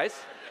 you guys.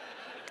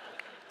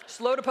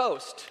 slow to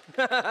post.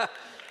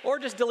 Or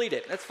just delete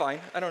it. That's fine.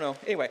 I don't know.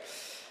 Anyway.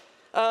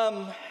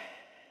 All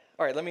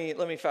right, let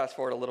me fast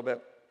forward a little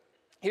bit.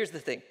 Here's the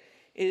thing,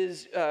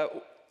 is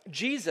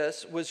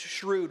Jesus was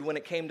shrewd when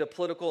it came to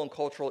political and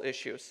cultural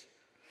issues.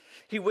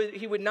 He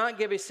would not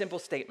give a simple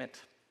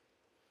statement.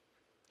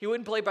 He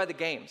wouldn't play by the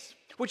games,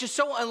 which is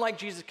so unlike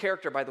Jesus'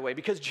 character, by the way,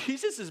 because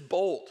Jesus is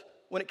bold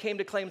when it came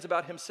to claims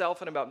about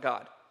himself and about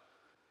God.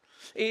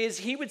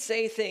 He would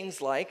say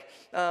things like,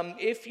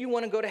 if you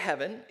want to go to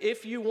heaven,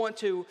 if you want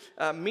to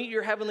meet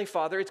your heavenly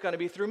Father, it's going to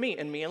be through me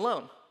and me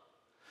alone.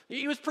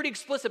 He was pretty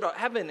explicit about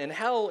heaven and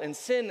hell and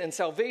sin and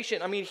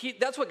salvation. I mean,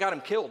 that's what got him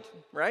killed,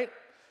 right?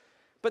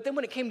 But then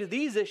when it came to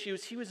these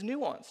issues, he was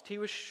nuanced. He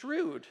was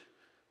shrewd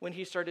when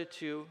he started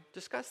to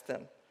discuss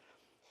them,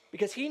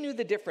 because he knew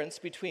the difference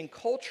between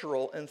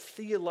cultural and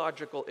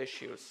theological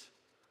issues.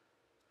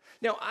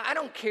 Now, I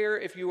don't care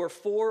if you are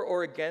for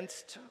or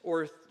against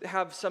or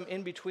have some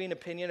in-between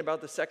opinion about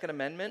the Second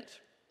Amendment.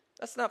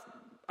 That's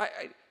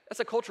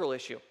a cultural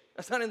issue.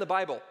 That's not in the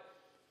Bible.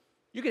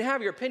 You can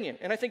have your opinion,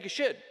 and I think you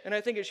should, and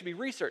I think it should be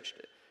researched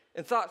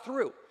and thought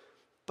through.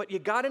 But you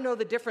got to know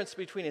the difference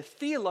between a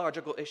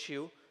theological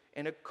issue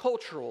and a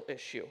cultural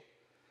issue.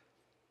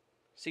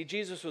 See,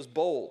 Jesus was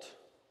bold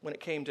when it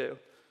came to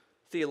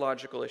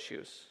theological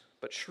issues,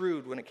 but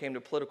shrewd when it came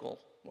to political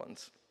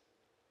ones.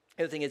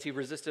 The other thing is, he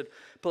resisted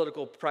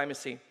political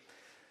primacy.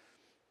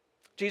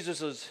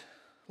 Jesus was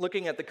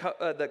looking at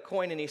the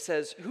coin, and he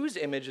says, "Whose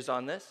image is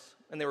on this?"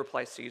 And they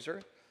reply,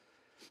 "Caesar."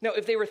 Now,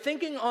 if they were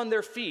thinking on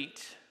their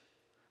feet,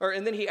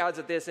 and then he adds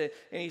at this, and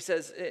he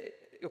says,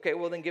 "Okay,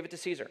 well then give it to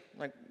Caesar.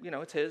 Like,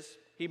 it's his.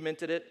 He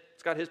minted it.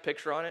 It's got his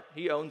picture on it.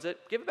 He owns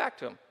it. Give it back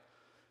to him."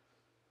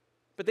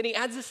 But then he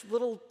adds this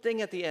little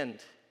thing at the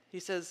end. He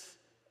says,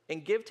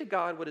 "And give to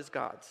God what is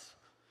God's."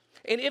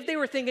 And if they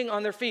were thinking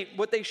on their feet,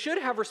 what they should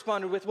have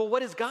responded with, "Well,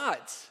 what is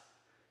God's?"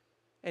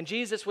 And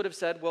Jesus would have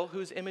said, "Well,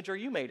 whose image are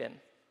you made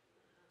in?"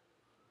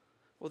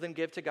 Well, then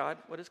give to God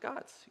what is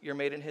God's. You're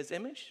made in his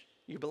image.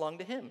 You belong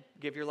to him.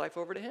 Give your life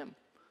over to him.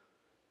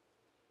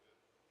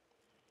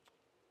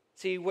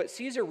 See, what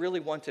Caesar really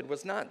wanted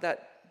was not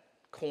that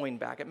coin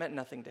back. It meant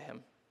nothing to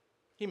him.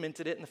 He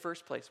minted it in the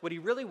first place. What he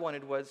really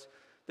wanted was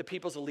the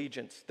people's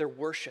allegiance, their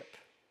worship.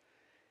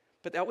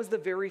 But that was the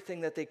very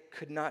thing that they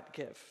could not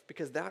give,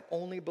 because that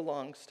only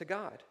belongs to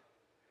God.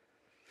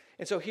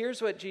 And so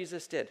here's what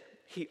Jesus did.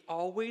 He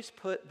always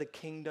put the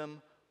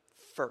kingdom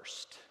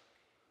first.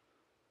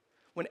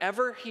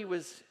 Whenever he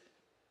was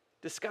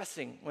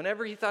discussing,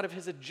 whenever he thought of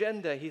his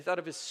agenda, he thought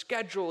of his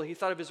schedule, he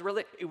thought of his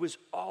it was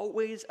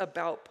always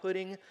about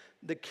putting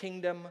the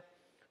kingdom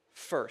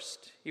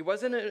first. He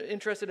wasn't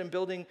interested in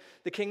building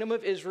the kingdom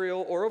of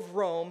Israel or of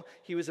Rome.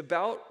 He was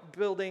about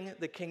building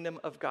the kingdom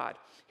of God.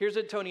 Here's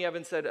what Tony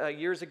Evans said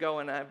years ago,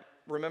 and I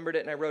remembered it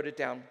and I wrote it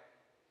down.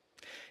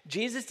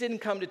 Jesus didn't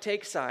come to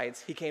take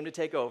sides, he came to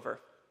take over.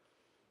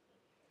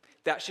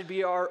 That should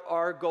be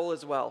our goal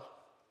as well.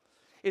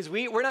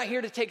 We're not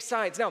here to take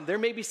sides. Now, there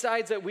may be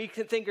sides that we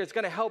can think is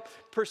going to help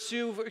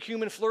pursue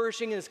human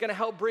flourishing and it's going to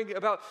help bring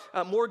about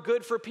more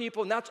good for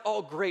people, and that's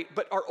all great.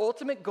 But our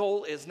ultimate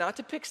goal is not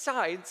to pick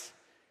sides.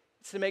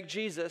 It's to make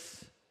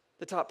Jesus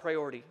the top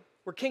priority.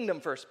 We're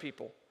kingdom first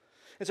people.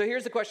 And so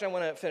here's the question I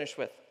want to finish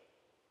with.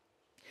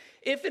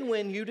 If and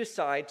when you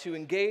decide to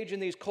engage in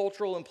these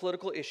cultural and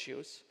political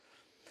issues,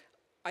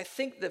 I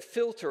think the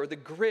filter, the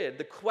grid,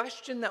 the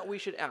question that we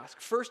should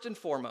ask first and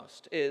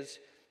foremost is,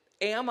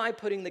 am I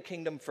putting the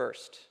kingdom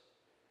first?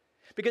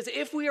 Because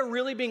if we are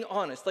really being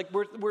honest, like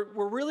we're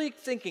really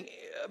thinking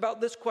about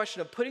this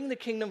question of putting the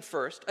kingdom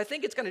first, I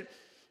think it's going to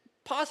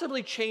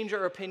possibly change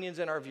our opinions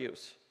and our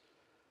views.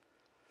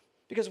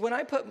 Because when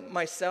I put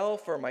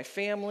myself or my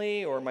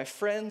family or my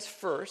friends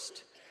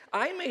first,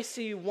 I may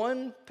see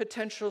one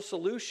potential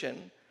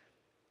solution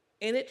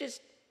and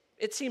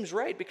it seems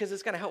right because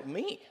it's going to help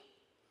me.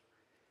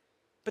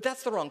 But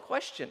that's the wrong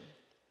question.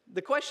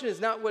 The question is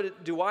not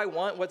what do I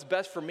want, what's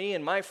best for me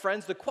and my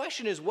friends. The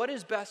question is what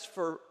is best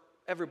for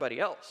everybody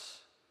else.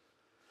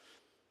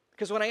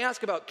 Because when I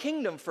ask about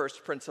kingdom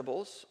first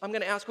principles, I'm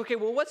going to ask, okay,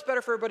 well, what's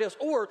better for everybody else?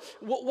 Or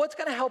what's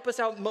going to help us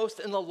out most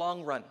in the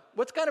long run?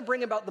 What's going to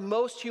bring about the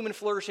most human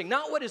flourishing?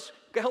 Not what is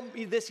going to help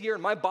me this year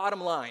in my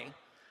bottom line,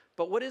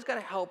 but what is going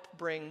to help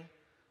bring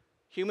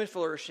human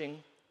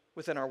flourishing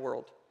within our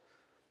world?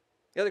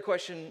 The other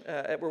question,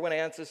 when I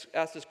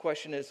ask this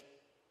question is,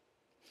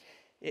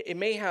 it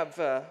may have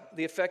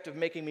the effect of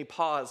making me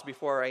pause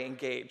before I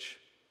engage.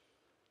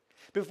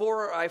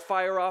 Before I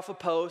fire off a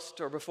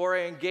post or before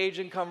I engage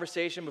in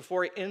conversation,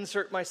 before I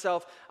insert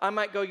myself, I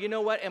might go, you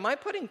know what, am I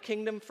putting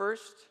kingdom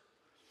first?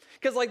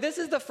 Because this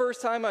is the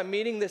first time I'm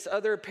meeting this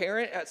other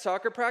parent at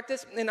soccer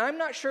practice, and I'm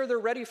not sure they're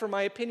ready for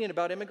my opinion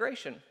about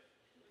immigration.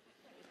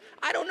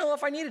 I don't know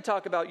if I need to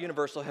talk about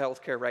universal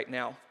health care right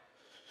now.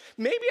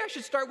 Maybe I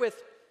should start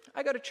with,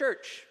 I go to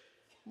church.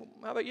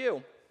 How about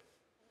you?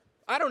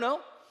 I don't know.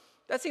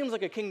 That seems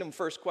like a kingdom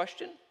first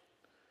question.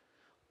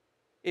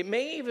 It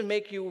may even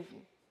make you,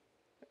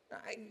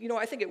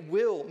 I think it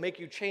will make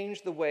you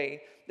change the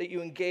way that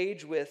you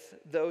engage with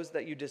those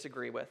that you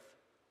disagree with.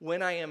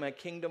 when I am a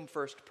kingdom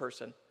first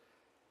person.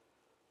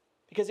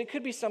 Because it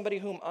could be somebody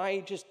whom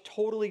I just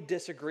totally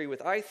disagree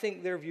with. I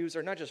think their views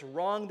are not just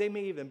wrong, they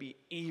may even be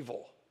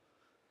evil.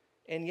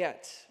 And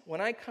yet,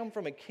 when I come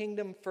from a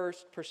kingdom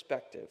first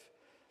perspective,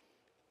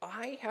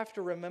 I have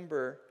to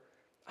remember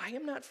I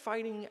am not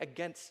fighting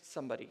against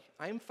somebody.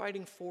 I am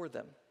fighting for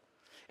them.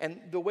 And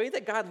the way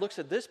that God looks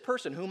at this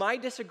person whom I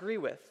disagree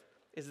with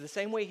is the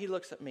same way he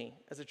looks at me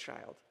as a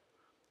child,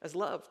 as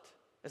loved,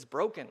 as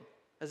broken,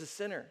 as a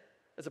sinner,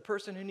 as a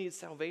person who needs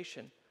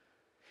salvation.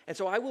 And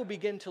so I will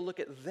begin to look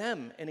at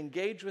them and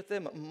engage with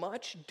them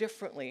much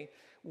differently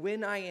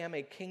when I am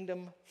a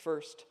kingdom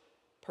first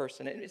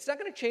person. And it's not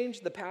going to change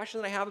the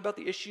passion that I have about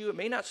the issue. It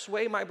may not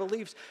sway my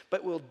beliefs,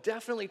 but will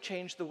definitely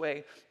change the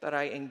way that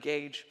I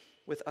engage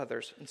with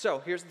others. And so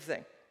here's the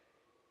thing.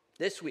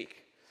 This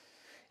week,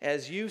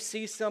 as you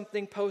see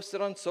something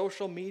posted on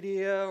social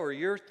media, or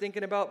you're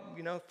thinking about,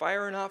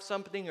 firing off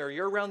something, or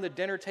you're around the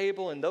dinner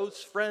table and those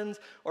friends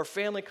or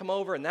family come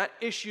over and that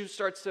issue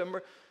starts to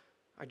emerge,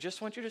 I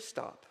just want you to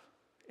stop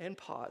and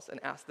pause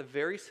and ask the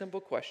very simple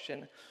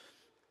question,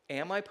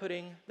 am I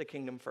putting the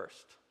kingdom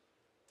first?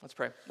 Let's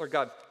pray. Lord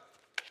God,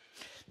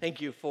 thank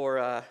you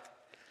for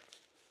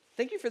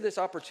this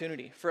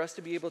opportunity for us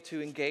to be able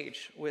to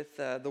engage with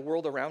the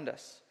world around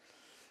us.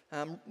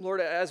 Lord,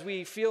 as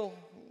we feel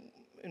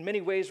in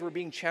many ways we're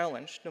being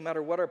challenged, no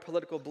matter what our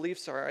political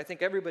beliefs are, I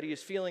think everybody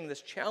is feeling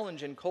this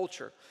challenge in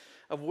culture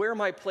of where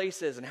my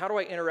place is and how do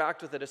I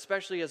interact with it,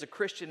 especially as a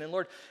Christian. And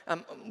Lord,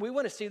 we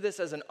want to see this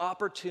as an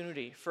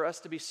opportunity for us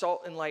to be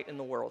salt and light in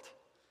the world,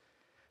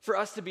 for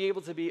us to be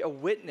able to be a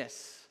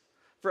witness,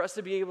 for us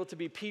to be able to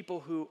be people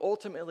who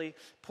ultimately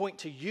point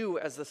to you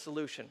as the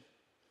solution.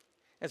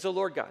 And so,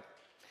 Lord God,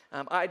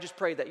 I just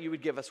pray that you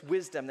would give us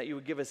wisdom, that you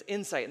would give us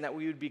insight, and that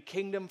we would be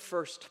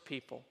kingdom-first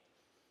people.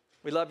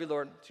 We love you,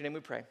 Lord. In your name we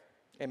pray.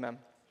 Amen.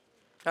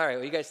 All right,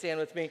 well, you guys stand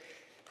with me.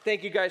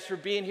 Thank you guys for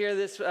being here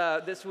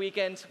this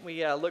weekend.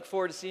 We look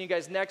forward to seeing you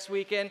guys next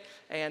weekend,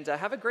 and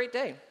have a great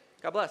day.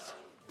 God bless.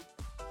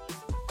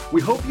 We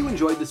hope you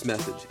enjoyed this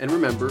message, and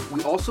remember,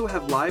 we also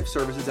have live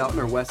services out in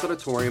our West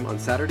Auditorium on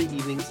Saturday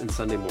evenings and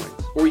Sunday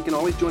mornings. Or you can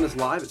always join us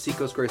live at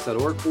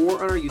seacoastgrace.org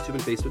or on our YouTube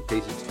and Facebook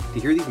pages to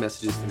hear these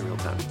messages in real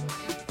time.